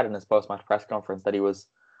 He said in his post-match press conference that he was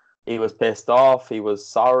pissed off, he was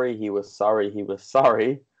sorry,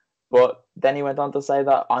 but then he went on to say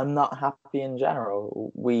that I'm not happy in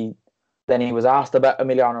general. Then he was asked about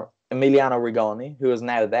Emiliano Rigoni, who is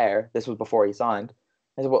now there. This was before he signed.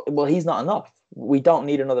 I said, well, he's not enough. We don't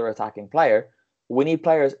need another attacking player. We need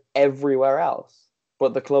players everywhere else.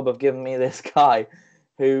 But the club have given me this guy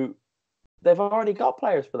who they've already got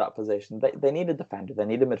players for that position. They need a defender. They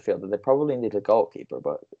need a midfielder. They probably need a goalkeeper,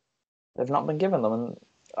 but they've not been given them. And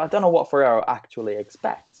I don't know what Ferrero actually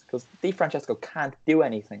expects, because Di Francesco can't do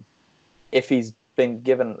anything if he's been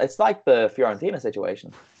given. It's like the Fiorentina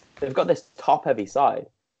situation. They've got this top-heavy side,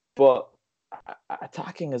 but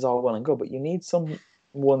attacking is all well and good, but you need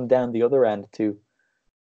someone down the other end to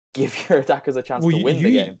give your attackers a chance to win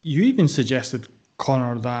the game. You even suggested,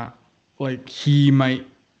 Connor, that he might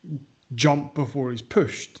jump before he's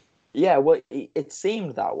pushed. Yeah, well, it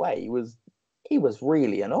seemed that way. He was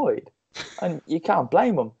really annoyed, and you can't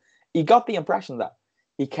blame him. He got the impression that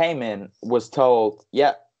he came in, was told,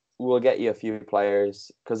 yeah, we'll get you a few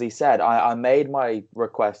players, because he said, I made my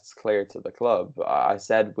requests clear to the club. I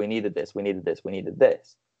said we needed this,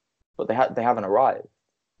 but they haven't arrived.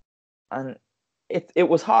 And it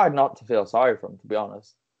was hard not to feel sorry for him, to be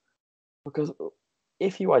honest, because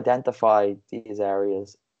if you identify these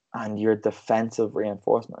areas and your defensive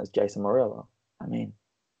reinforcement is Jason Murillo, I mean,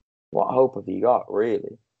 what hope have you got,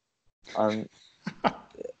 really? And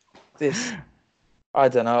I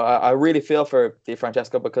don't know. I really feel for Di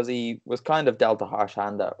Francesco, because he was kind of dealt a harsh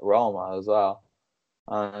hand at Roma as well,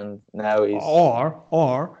 and now he's.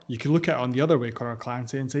 Or you could look at it on the other way, Connor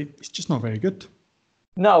Clancy, and say he's just not very good.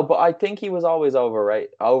 No, but I think he was always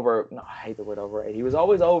overrated. No, I hate the word overrated. He was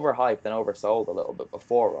always overhyped and oversold a little bit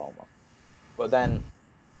before Roma, but then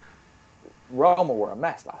Roma were a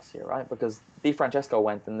mess last year, right? Because Di Francesco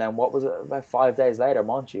went, and then what was it? About 5 days later,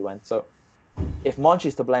 Monchi went. So if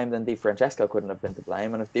Monchi's to blame, then Di Francesco couldn't have been to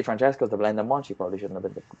blame, and if Di Francesco's to blame, then Monchi probably shouldn't have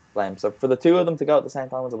been to blame. So for the two of them to go at the same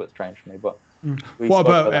time was a bit strange for me. But what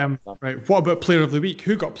about Player of the Week?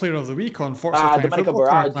 Who got Player of the Week on Forza? Domenico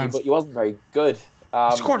Berardi, but he wasn't very good. He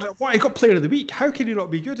got Player of the Week. How can he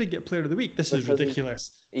not be good and get Player of the Week? This is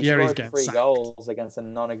ridiculous. He scored 3 goals against a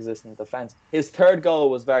non-existent defence. His third goal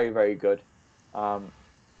was very, very good.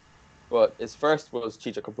 But his first was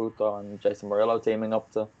Chicho Caputo and Jason Murillo teaming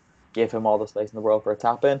up to give him all the space in the world for a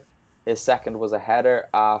tap-in. His second was a header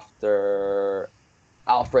after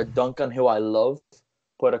Alfred Duncan, who I love,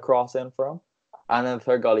 put a cross in for him. And then the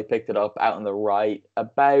third goal, he picked it up out on the right,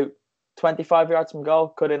 about 25 yards from goal,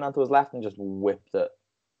 cut in onto his left and just whipped it.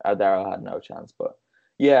 Ardero had no chance. But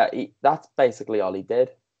yeah, that's basically all he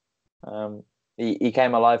did. He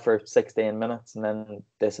came alive for 16 minutes and then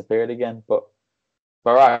disappeared again. But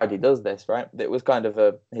Berardi does this, right? It was kind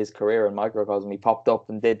of his career in microcosm. He popped up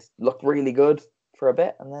and did look really good for a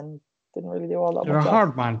bit and then didn't really do all that much. You're a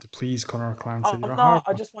hard man to please, Connor Clancy.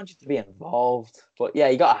 I just want you to be involved. But yeah,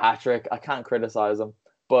 he got a hat-trick. I can't criticise him.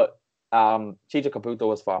 But Chicho Caputo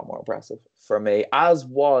was far more impressive for me, as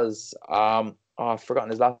was, I've forgotten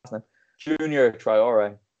his last name, Junior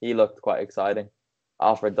Traore. He looked quite exciting.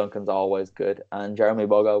 Alfred Duncan's always good. And Jeremy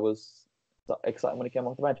Boga was exciting when he came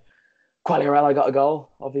off the bench. Quagliarella got a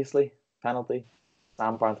goal, obviously. Penalty.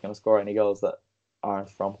 Samp aren't going to score any goals that aren't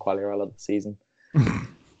from Quagliarella this season.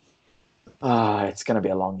 It's going to be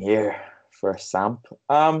a long year for Samp.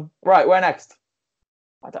 Right, where next?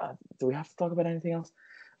 Do we have to talk about anything else?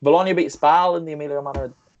 Bologna beat Spal in the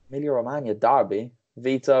Emilia-Romagna derby.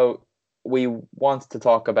 Vito, we want to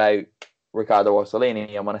talk about Riccardo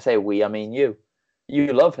Orsolini. And when I say we, I mean you.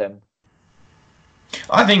 You love him.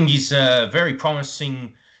 I think he's a very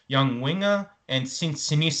promising young winger, and since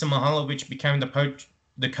Sinisa Mihajlovic became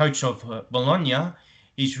the coach of Bologna,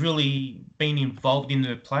 he's really been involved in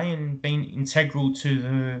the play and been integral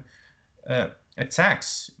to the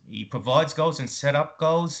attacks. He provides goals and set up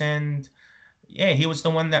goals, and he was the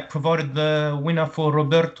one that provided the winner for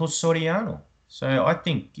Roberto Soriano. So I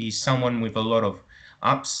think he's someone with a lot of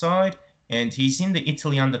upside. And he's in the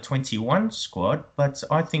Italy under-21 squad, but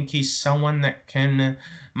I think he's someone that can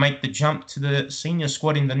make the jump to the senior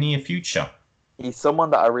squad in the near future. He's someone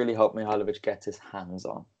that I really hope Mihajlovic gets his hands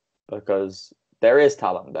on, because there is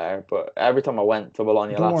talent there. But every time I went to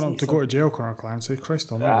Bologna I don't want him to go to jail, Conor Clancy.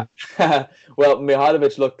 Christ on Well,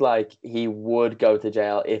 Mihajlovic looked like he would go to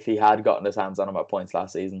jail if he had gotten his hands on him at points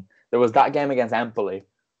last season. There was that game against Empoli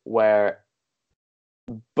where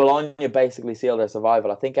Bologna basically sealed their survival.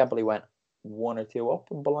 I think Empoli went 1 or 2 up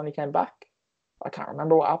and Bologna came back. I can't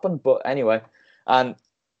remember what happened, but anyway. And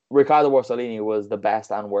Riccardo Orsolini was the best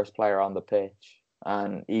and worst player on the pitch.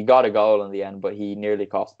 And he got a goal in the end, but he nearly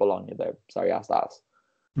cost Bologna their Serie A status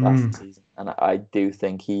last season. And I do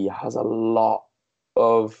think he has a lot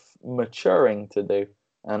of maturing to do.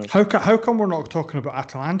 And how come we're not talking about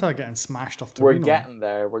Atalanta getting smashed off Torino? We're getting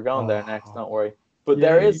there. We're going there next, don't worry. But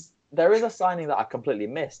there is a signing that I completely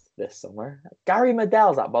missed this summer. Gary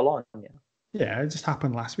Medell's at Bologna. Yeah, it just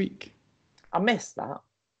happened last week. I missed that.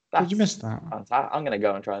 Did you miss that? Fantastic. I'm going to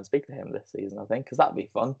go and try and speak to him this season, I think, because that'd be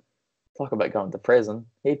fun. Talk about going to prison.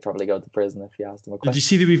 He'd probably go to prison if you asked him a question. Did you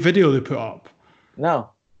see the wee video they put up? No.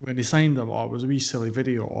 When they signed him, it was a wee silly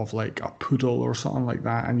video of like a poodle or something like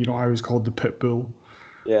that. And I was called the pit bull.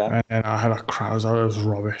 Yeah. And I had a crowd. It was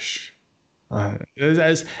rubbish.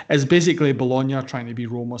 It's basically Bologna trying to be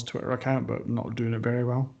Roma's Twitter account, but not doing it very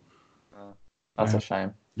well. That's a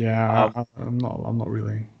shame. Yeah, I'm not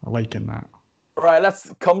really liking that. Right,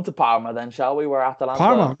 let's come to Parma then, shall we? Where Atalanta.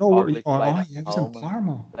 Parma. No, it was in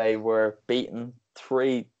Parma. They were beaten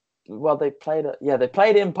 3. Well, they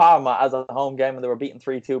played in Parma as a home game, and they were beaten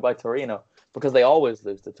 3-2 by Torino, because they always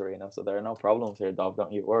lose to Torino. So there are no problems here, Dov.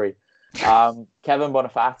 Don't you worry. Kevin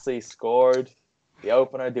Bonifazi scored the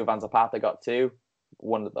opener. Duvan Zapata got 2.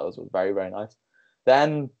 One of those was very, very nice.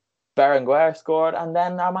 Then Berenguer scored, and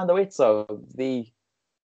then Armando Izzo,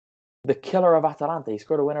 the killer of Atalanta. He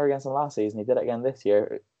scored a winner against them last season. He did it again this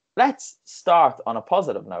year. Let's start on a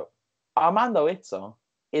positive note. Armando Izzo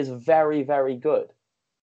is very, very good,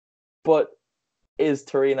 but is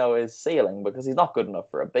Torino's ceiling, because he's not good enough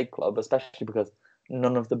for a big club, especially because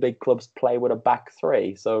none of the big clubs play with a back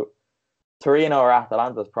 3. So Torino or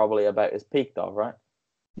Atalanta is probably about his peak, though, right?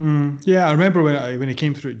 Yeah, I remember when he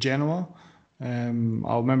came through at Genoa. I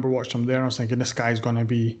remember watching him there and I was thinking, this guy's going to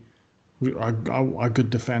be a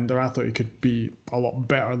good defender. I thought he could be a lot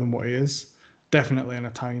better than what he is. Definitely an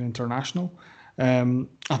Italian international.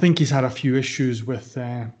 I think he's had a few issues with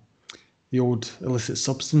the old illicit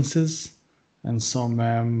substances and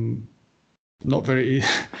some not very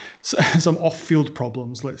some off-field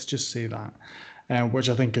problems. Let's just say that, which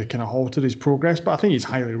I think kind of halted his progress. But I think he's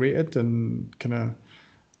highly rated and kind of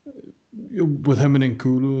with him and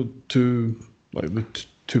Nkulu, the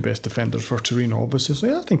two best defenders for Torino, obviously. So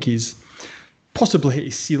yeah, I think he's possibly hit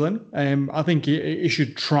his ceiling. I think he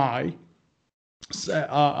should try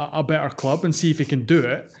a better club and see if he can do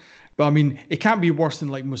it. But I mean, it can't be worse than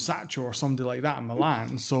like Musacchio or somebody like that in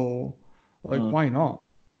Milan. So why not?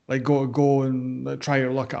 Like go and try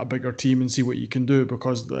your luck at a bigger team and see what you can do.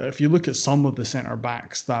 Because if you look at some of the centre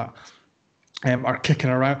backs that are kicking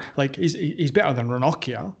around, like he's better than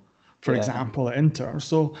Ranocchia, for example, at Inter.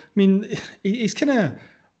 So I mean, he's kind of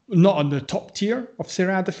not on the top tier of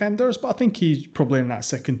Serie A defenders, but I think he's probably in that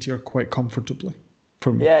second tier quite comfortably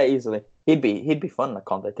for me. Yeah, easily. He'd be fun in the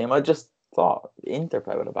Conte team. I just thought Inter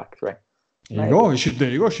play with a back 3. There you go. You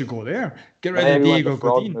should go there. Get rid of Diego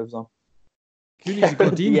Godin. You need Godin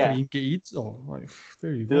for you can get Izzo. Right,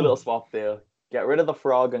 there you go. Do a little swap deal. Get rid of the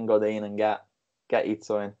Frog and Godin and get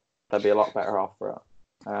Izzo in. They'd be a lot better off for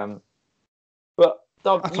it. But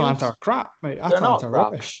Atalanta are crap, mate. Atalanta are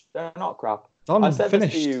rubbish. They're not crap. Done, I said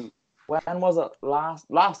finished. this to you. When was it?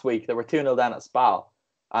 Last week they were 2-0 down at Spal,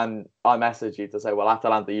 and I messaged you to say, well,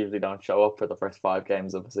 Atalanta usually don't show up for the first 5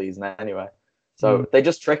 games of the season anyway. So they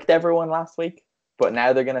just tricked everyone last week, but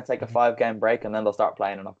now they're going to take a 5-game break and then they'll start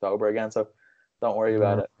playing in October again. So Don't worry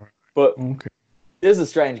about it. But Okay. this is a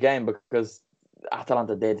strange game because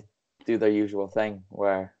Atalanta did do their usual thing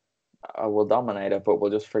where we'll dominate it, but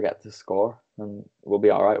we'll just forget to score and we'll be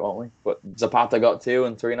all right, won't we? But Zapata got 2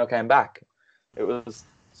 and Torino came back. It was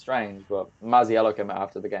strange, but Mazziello came out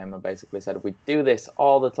after the game and basically said, we do this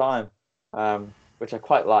all the time, which I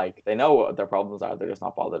quite like. They know what their problems are, they're just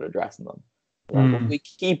not bothered addressing them. Like, we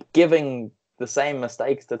keep giving the same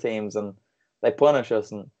mistakes to teams and they punish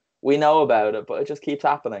us and we know about it, but it just keeps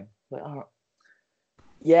happening. Like, oh,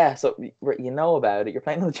 yeah, so you know about it. You're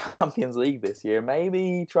playing in the Champions League this year.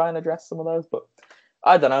 Maybe try and address some of those, but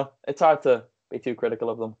I don't know. It's hard to be too critical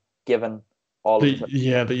of them, given all of the...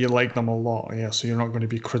 Yeah, that you like them a lot. Yeah, so you're not going to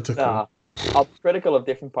be critical. I'm critical of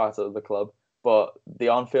different parts of the club, but the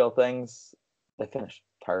on-field things, they finished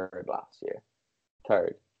 3rd last year.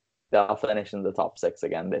 3rd. They'll finish in the top 6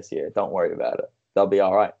 again this year. Don't worry about it. They'll be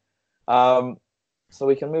all right. So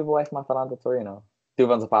we can move away from Atalanta Torino.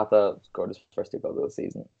 Duvan Zapata scored his first 2 goals of the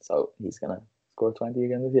season, so he's going to score 20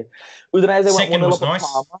 again this year. Udinese went 1-0 up at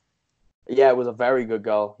Parma. Yeah, it was a very good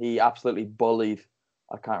goal. He absolutely bullied,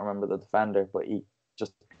 I can't remember the defender, but he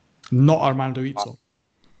just... Not Armando Izzo.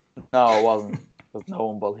 No, it wasn't, because no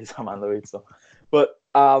one bullies Armando Izzo. But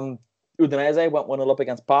Udinese went 1-0 up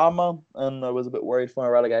against Parma, and I was a bit worried for a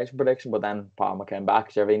relegation prediction, but then Parma came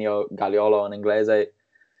back. Gervinho, Gagliolo, and Inglese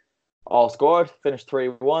all scored, finished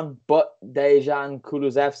 3-1, but Dejan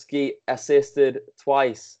Kulusevski assisted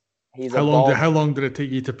twice. How long did it take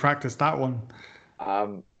you to practice that one?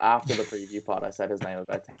 After the preview pod, I said his name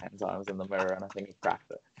about 10 times in the mirror, and I think he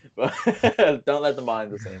cracked it. But don't let them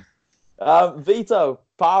behind the scenes. Vito,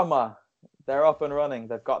 Parma, they're up and running.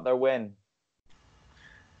 They've got their win.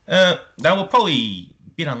 They were probably a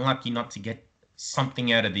bit unlucky not to get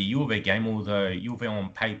something out of the Juve game, although Juve on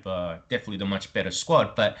paper definitely the much better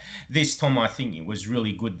squad. But this time I think it was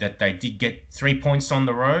really good that they did get 3 points on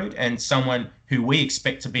the road and someone who we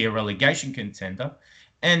expect to be a relegation contender.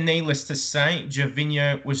 And needless to say,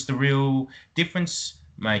 Gervinho was the real difference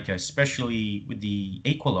maker, especially with the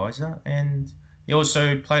equaliser. And he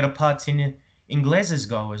also played a part in Inglese's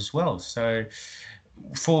goal as well. So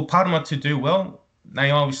for Parma to do well,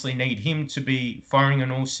 they obviously need him to be firing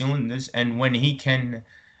on all cylinders. And when he can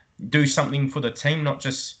do something for the team, not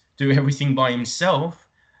just do everything by himself,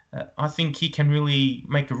 I think he can really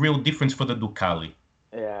make a real difference for the Ducali.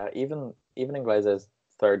 Yeah, even Inglese's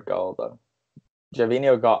 3rd goal, though.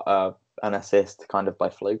 Gervinho got an assist kind of by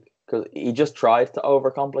fluke because he just tried to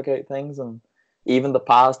overcomplicate things, and even the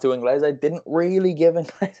pass to Inglese didn't really give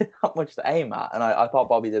Inglese that much to aim at. And I thought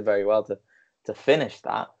Bobby did very well to finish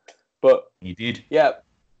that. But he did. Yeah,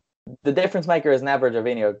 the difference maker is never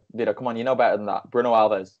Gervinho. Vito, come on, you know better than that. Bruno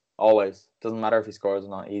Alves, always. Doesn't matter if he scores or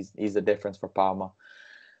not. He's the difference for Parma.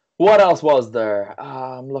 What else was there?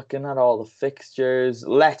 I'm looking at all the fixtures.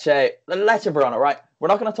 Lecce Verona, right? We're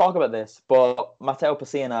not going to talk about this, but Matteo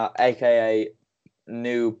Pessina, a.k.a.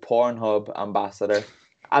 new Pornhub ambassador.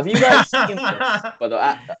 Have you guys seen this?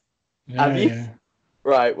 Have you? Yeah.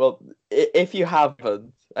 Right, well, if you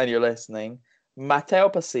haven't and you're listening, Matteo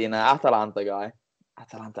Pessina, Atalanta guy,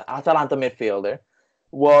 Atalanta midfielder,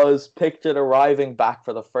 was pictured arriving back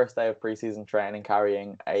for the first day of preseason training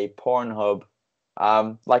carrying a Pornhub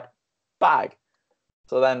bag.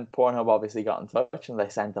 So then Pornhub obviously got in touch and they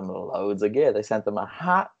sent him loads of gear. They sent him a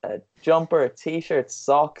hat, a jumper, a t-shirt,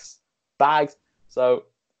 socks, bags. So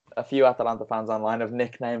a few Atalanta fans online have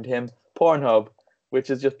nicknamed him Pornhub, which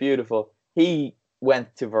is just beautiful. He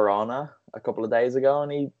went to Verona a couple of days ago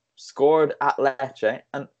and he scored at Lecce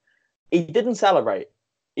and he didn't celebrate.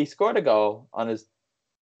 He scored a goal on his,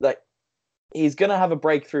 he's going to have a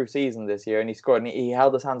breakthrough season this year, and he scored and he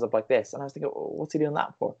held his hands up like this. And I was thinking, what's he doing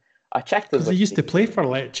that for? I checked his. Because he used to play for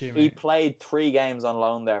Lecce, He played 3 games on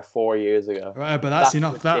loan there 4 years ago. Right, but that's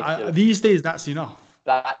enough. These days, that's enough.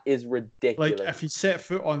 That is ridiculous. Like, if you set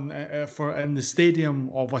foot on in the stadium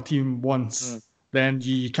of a team once, then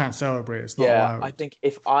you can't celebrate. It's not allowed. I think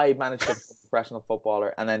if I managed to be a professional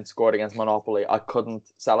footballer and then scored against Monopoly, I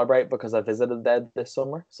couldn't celebrate because I visited there this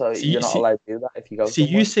summer. So you're not allowed to do that if you go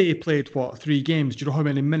somewhere. You say he played, 3 games? Do you know how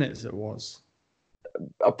many minutes it was?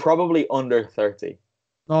 Probably under 30.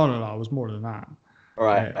 No, it was more than that. All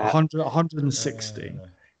right. 160.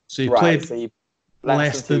 So he played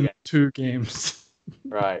less than 2 games.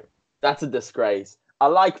 Right. That's a disgrace. I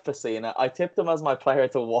like Pessina. I tipped him as my player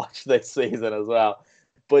to watch this season as well.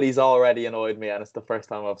 But he's already annoyed me, and it's the first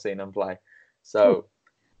time I've seen him play. So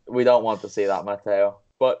we don't want to see that, Matteo.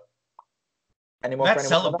 But any more? That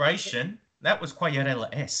celebration, that was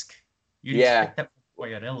Quagliarella-esque. You'd expect that from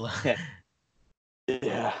Quagliarella.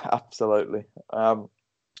 Yeah, absolutely.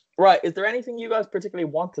 Right. Is there anything you guys particularly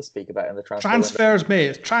want to speak about in the transfer window? Transfers,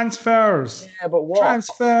 mate. Transfers. Yeah, but what?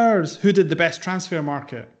 Transfers. Who did the best transfer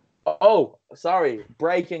market? Oh, sorry.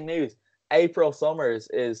 Breaking news. April Summers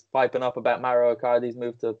is piping up about Mauro Icardi's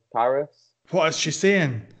move to Paris. What is she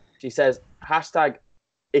saying? She says, hashtag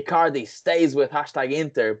Icardi stays with hashtag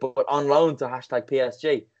Inter, but on loan to hashtag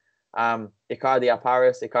PSG. Icardi at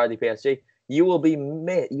Paris, Icardi PSG. You will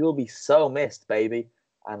be so missed, baby.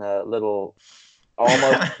 And a little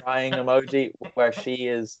almost crying emoji where she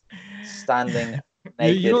is standing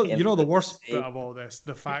naked. You know the worst bit of all this,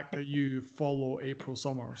 the fact that you follow April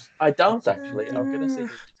Summers. I don't actually. I'm gonna see.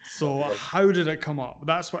 So how did it come up?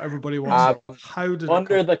 That's what everybody wants. How did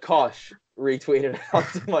Under it come the Kosh retweeted it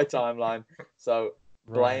onto my timeline. So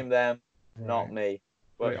blame them, not me.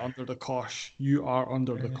 But, right, under the Kosh. You are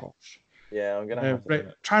under the Kosh. Yeah, I'm gonna have to. Right,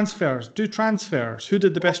 transfers. Do transfers. Who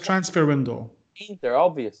did the best transfer window? Inter,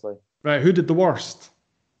 obviously. Right, who did the worst?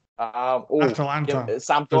 Atalanta.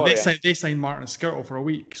 Sampdoria. They signed Martin Skirtle for a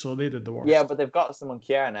week, so they did the worst. Yeah, but they've got someone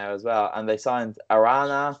Kier now as well, and they signed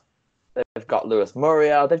Arana. They've got Luis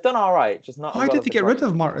Muriel. They've done all right, just not. Why did they get rid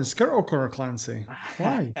of Martin Skirtle, Cora Clancy?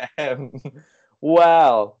 Why?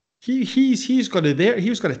 Well, he's got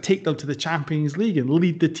to take them to the Champions League and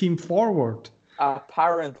lead the team forward.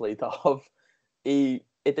 Apparently, though, it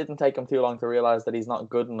didn't take him too long to realize that he's not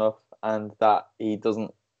good enough and that he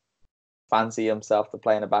doesn't fancy himself to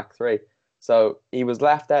play in a back three. So he was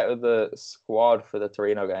left out of the squad for the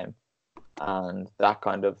Torino game, and that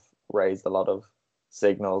kind of raised a lot of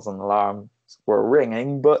signals and alarms were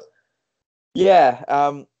ringing. But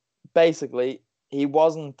yeah, basically he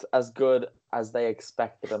wasn't as good as they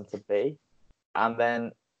expected him to be, and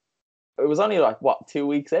then it was only 2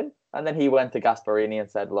 weeks in, and then he went to Gasparini and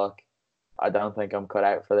said, "Look, I don't think I'm cut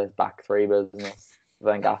out for this back three business."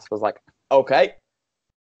 Then Gas was like, "Okay,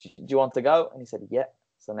 do you want to go?" And he said, "Yeah."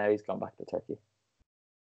 So now he's gone back to Turkey.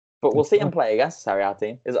 But we'll see him play against the Serie A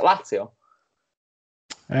team. Is it Lazio?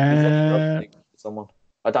 Someone.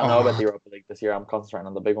 I don't know about the Europa League this year. I'm concentrating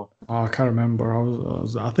on the big one. I can't remember.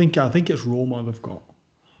 I think it's Roma they've got.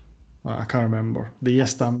 I can't remember. The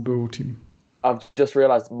Istanbul team. I've just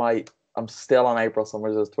realised I'm still on April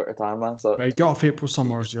Summers' Twitter timeline. So right, get off April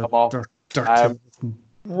Summers. You're dirty.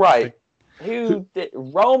 Right. Who did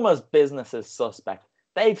Roma's business is suspect.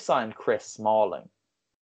 They've signed Chris Smalling.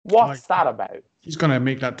 What's that about? He's going to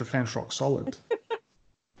make that defence rock solid.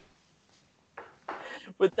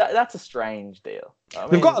 But that's a strange deal.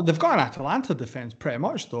 They've got an Atalanta defence pretty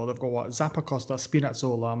much though. They've got Zappacosta,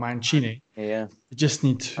 Spinazzola, Mancini. Yeah. They just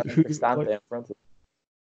need to stand there in front of.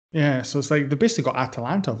 Yeah, so it's like they basically got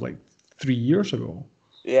Atalanta of 3 years ago.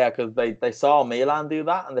 Yeah, because they saw Milan do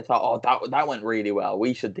that and they thought, oh, that went really well.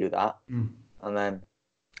 We should do that. And then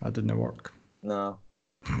that didn't work. No,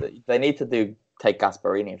 they need to take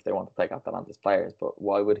Gasparini if they want to take Atalanta's players. But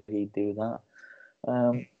why would he do that?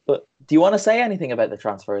 But do you want to say anything about the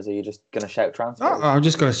transfers? Or are you just going to shout transfers? No, I'm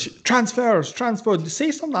just going to transfers.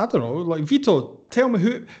 Say something. I don't know. Like Vito, tell me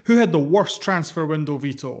who had the worst transfer window.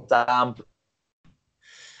 Vito. Sam.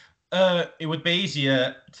 It would be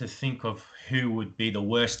easier to think of who would be the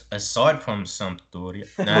worst aside from Sampdoria.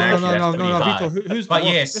 No, Vito. Who's the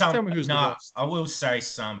worst? Tell me who's the worst. I will say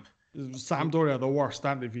Samp. Sampdoria the worst,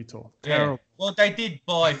 aren't they, Vito? Terrible. Yeah. Well, they did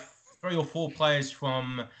buy 3 or 4 players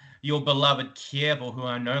from your beloved Chievo who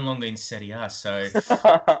are no longer in Serie A. So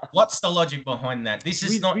what's the logic behind that? This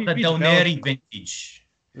is not the Del Neri vintage.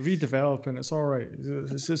 Redeveloping, it's all right.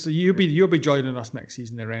 So you'll be joining us next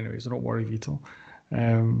season there anyway, so don't worry, Vito.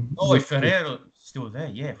 If Ferrero's still there,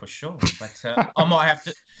 yeah, for sure. But I might have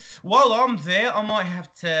to, while I'm there, I might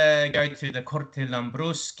have to go to the Corte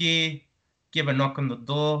Lambruschi, give a knock on the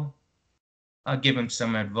door. I'll give him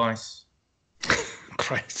some advice.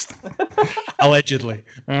 Christ. Allegedly.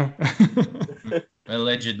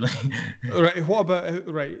 Allegedly. Right. What about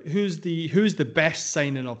who's the best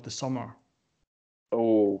signing of the summer?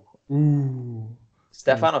 Oh. Ooh.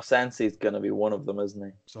 Stefano Sensi is going to be one of them, isn't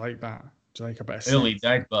he? Do you like that? Do you like a bit? Early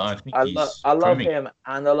days, but I think I love him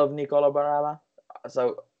and I love Nicola Barella.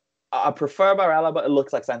 So I prefer Barella, but it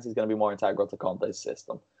looks like Sensi is going to be more integral to Conte's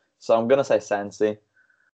system. So I'm going to say Sensi.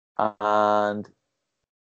 And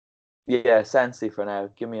yeah, Sensi for now.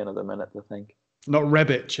 Give me another minute to think. Not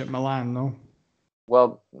Rebic at Milan, no?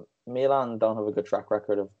 Well, Milan don't have a good track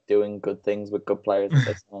record of doing good things with good players at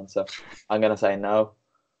this time, so I'm going to say no.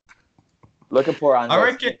 Look at poor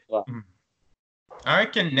Andres. I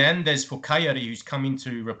reckon Nandes for Cagliari, who's coming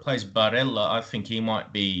to replace Barella, I think he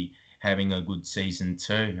might be having a good season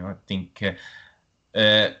too. I think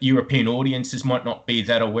European audiences might not be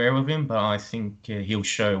that aware of him, but I think he'll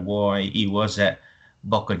show why he was at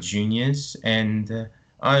Boca Juniors. And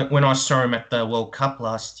When I saw him at the World Cup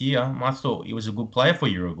last year, I thought he was a good player for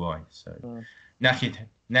Uruguay. So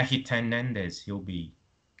Nahit Hernandez, he'll be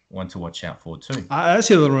one to watch out for too. That's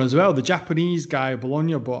the other one as well. The Japanese guy,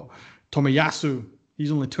 Bologna, but Tomiyasu,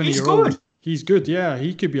 he's only 20 years old. He's good, yeah.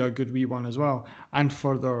 He could be a good wee one as well. And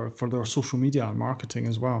for their social media and marketing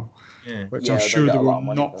as well. Yeah. Which I'm sure they will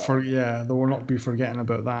they will not be forgetting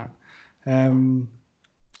about that. And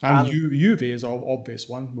Juve is an obvious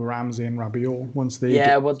one with Ramsey and Rabiot once they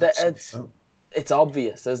it's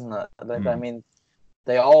obvious, isn't it? I mean,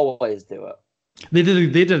 they always do it. They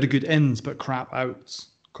did a good ins but crap outs.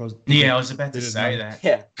 I was about to say that.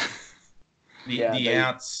 Yeah. The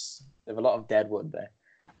outs. They have a lot of deadwood there.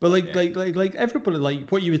 But like everybody, like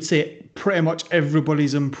what you would say, pretty much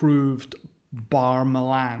everybody's improved bar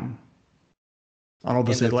Milan. And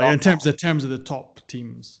obviously, in terms of the top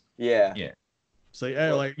teams. Yeah. Yeah. So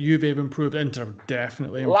like Juve have improved, Inter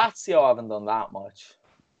definitely. Lazio haven't done that much.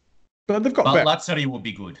 But they've got better. Lazio will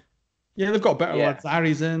be good. Yeah, they've got better lads.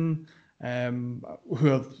 Ari's in,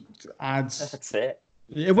 who adds. That's it.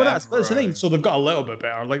 Yeah, well, that's the thing. So they've got a little bit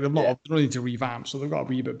better. Like they don't need to revamp, so they've got a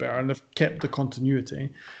wee bit better, and they've kept the continuity.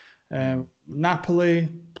 Napoli,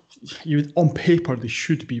 on paper, they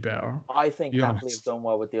should be better. I think Napoli have done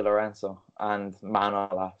well with Di Lorenzo and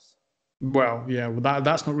Manolas. Well,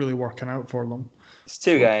 that's not really working out for them. It's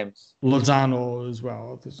 2 games. Lozano as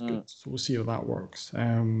well. That's good. So we'll see how that works.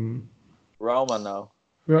 Roma, no.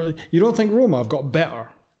 Well, you don't think Roma have got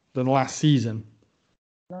better than last season?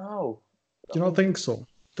 No. Do you not think so?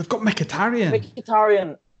 They've got Mkhitaryan.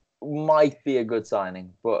 Mkhitaryan might be a good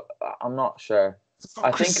signing, but I'm not sure.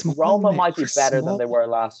 I think Roma might be better than they were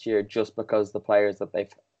last year just because the players that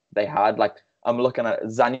they had. Like, I'm looking at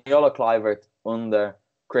Zaniolo, Kluivert, Under,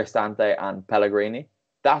 Cristante, and Pellegrini.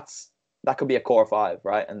 That could be a core 5,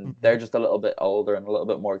 right? And they're just a little bit older and a little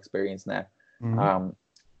bit more experienced now.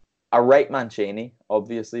 I rate Mancini,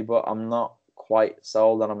 obviously, but I'm not quite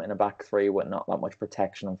sold on him in a back 3 with not that much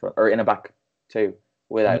protection in front, or in a back 2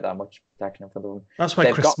 without that much protection in front of them. That's why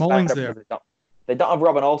Chris Smalling's there. They don't have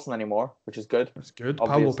Robin Olsen anymore, which is good. That's good.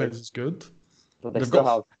 Pablo Lopez is good. But they've still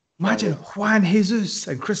have. Imagine Juan Jesus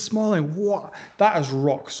and Chris Smalling. What? That is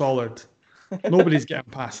rock solid. Nobody's getting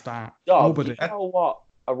past that. Nobody. You know what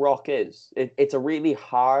a rock is? It's a really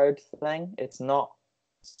hard thing. It's not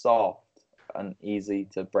soft and easy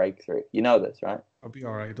to break through. You know this, right? I'll be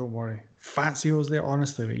all right. Don't worry. Fazio's there.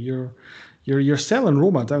 Honestly, you're selling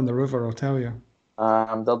Roma down the river. I'll tell you.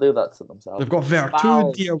 They'll do that to themselves. They've got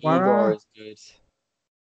Vertu, Diawara. Is good.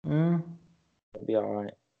 Yeah. They'll be all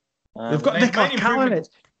right. They've got Nikola Kalinic.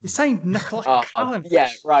 He signed Nikola Kalinic.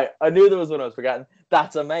 Yeah, right. I knew there was one I was forgetting.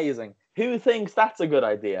 That's amazing. Who thinks that's a good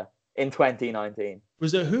idea in 2019?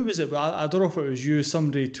 Who was it? I don't know if it was you.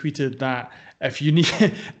 Somebody tweeted that if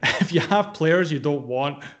you have players you don't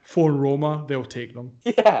want for Roma, they'll take them.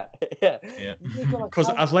 Yeah. Because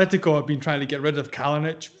Atletico have been trying to get rid of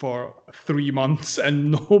Kalinic for 3 months,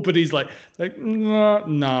 and nobody's like,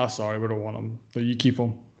 nah, sorry, we don't want him. So you keep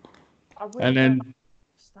him. I really don't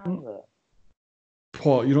understand that.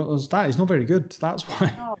 What, you don't understand? He's not very good. That's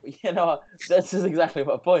why. No, this is exactly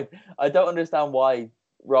my point. I don't understand why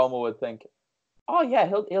Roma would think, oh yeah,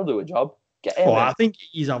 he'll do a job. Get him. I think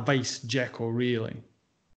he's a vice Dzeko, really.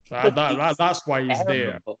 That's why he's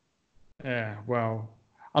there. Yeah, well,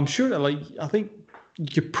 I'm sure that I think you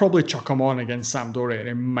could probably chuck him on against Sampdoria and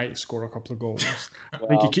he might score a couple of goals. I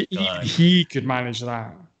think he could manage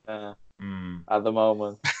that. At the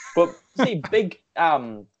moment. But see, big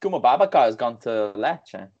Kuma Babacar has gone to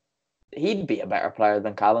Lecce. He'd be a better player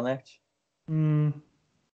than Kalinic.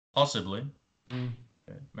 Possibly.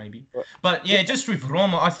 Maybe. But yeah, just with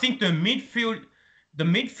Roma, I think the midfield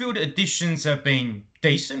additions have been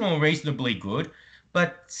decent or reasonably good,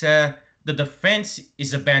 but the defense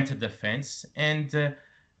is a banter defense, and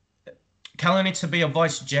Kalinic to be a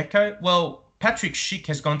vice Dzeko. Well, Patrick Schick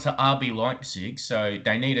has gone to RB Leipzig, so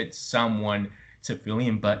they needed someone to fill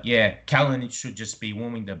in. But yeah, Kalinic should just be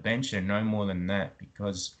warming the bench and no more than that,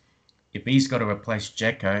 because if he's got to replace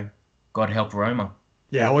Dzeko, God help Roma.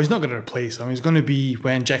 Yeah, well, he's not going to replace him. He's going to be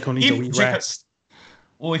when Dzeko needs a wee rest.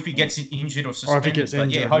 Or if he gets injured or suspended. Or if he gets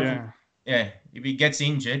injured, if he gets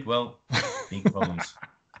injured, well, big problems.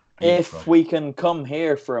 We can come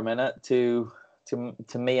here for a minute to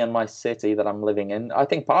me and my city that I'm living in, I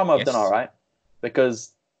think Parma have done all right,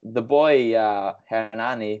 because the boy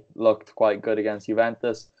Hernani looked quite good against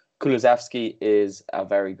Juventus. Kulusevski is a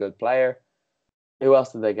very good player. Who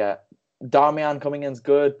else did they get? Darmian coming in is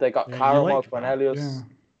good. They got Karamo, Cornelius. Yeah.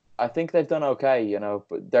 I think they've done okay,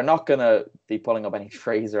 but they're not going to be pulling up any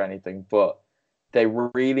trays or anything. But they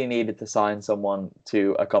really needed to sign someone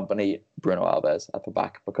to accompany Bruno Alves at the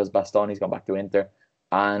back because Bastoni's gone back to Inter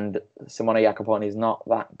and Simone Jacoponi is not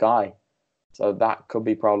that guy. So that could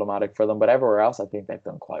be problematic for them. But everywhere else, I think they've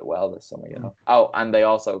done quite well this summer, you know. Oh, and they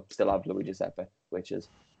also still have Luis Giuseppe, which is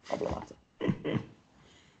problematic.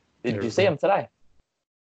 Did you see him today?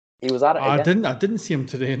 He was at it again. I didn't see him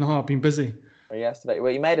today. No, I've been busy. Or yesterday.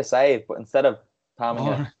 Well, he made a save, but instead of palming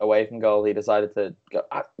it away from goal, he decided to go,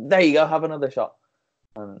 there you go, have another shot.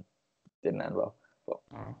 And didn't end well. But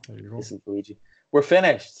there you go. This is Luigi. We're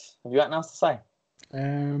finished. Have you got anything else to say?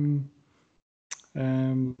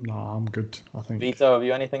 No, I'm good, I think. Vito, have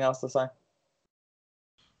you anything else to say?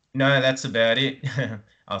 No, that's about it.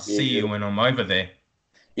 I'll see you when I'm over there.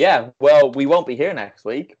 Yeah, well, we won't be here next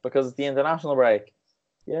week because it's the international break.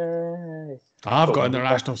 Yay. I've got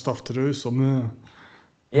international stuff to do, so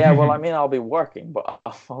yeah, well, I mean, I'll be working, but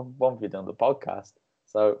I won't be doing the podcast.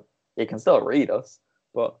 So you can still read us,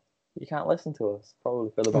 but you can't listen to us,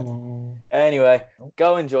 probably for the best. Anyway,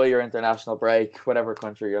 go enjoy your international break, whatever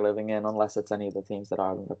country you're living in, unless it's any of the teams that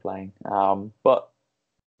Ireland are playing. But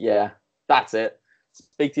yeah, that's it.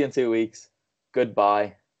 Speak to you in 2 weeks.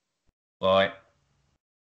 Goodbye. Bye.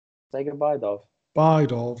 Say goodbye, Dov. Bye,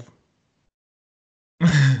 Dov.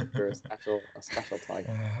 You're a special tag.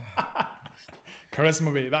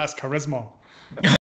 Charisma, mate. That's charisma.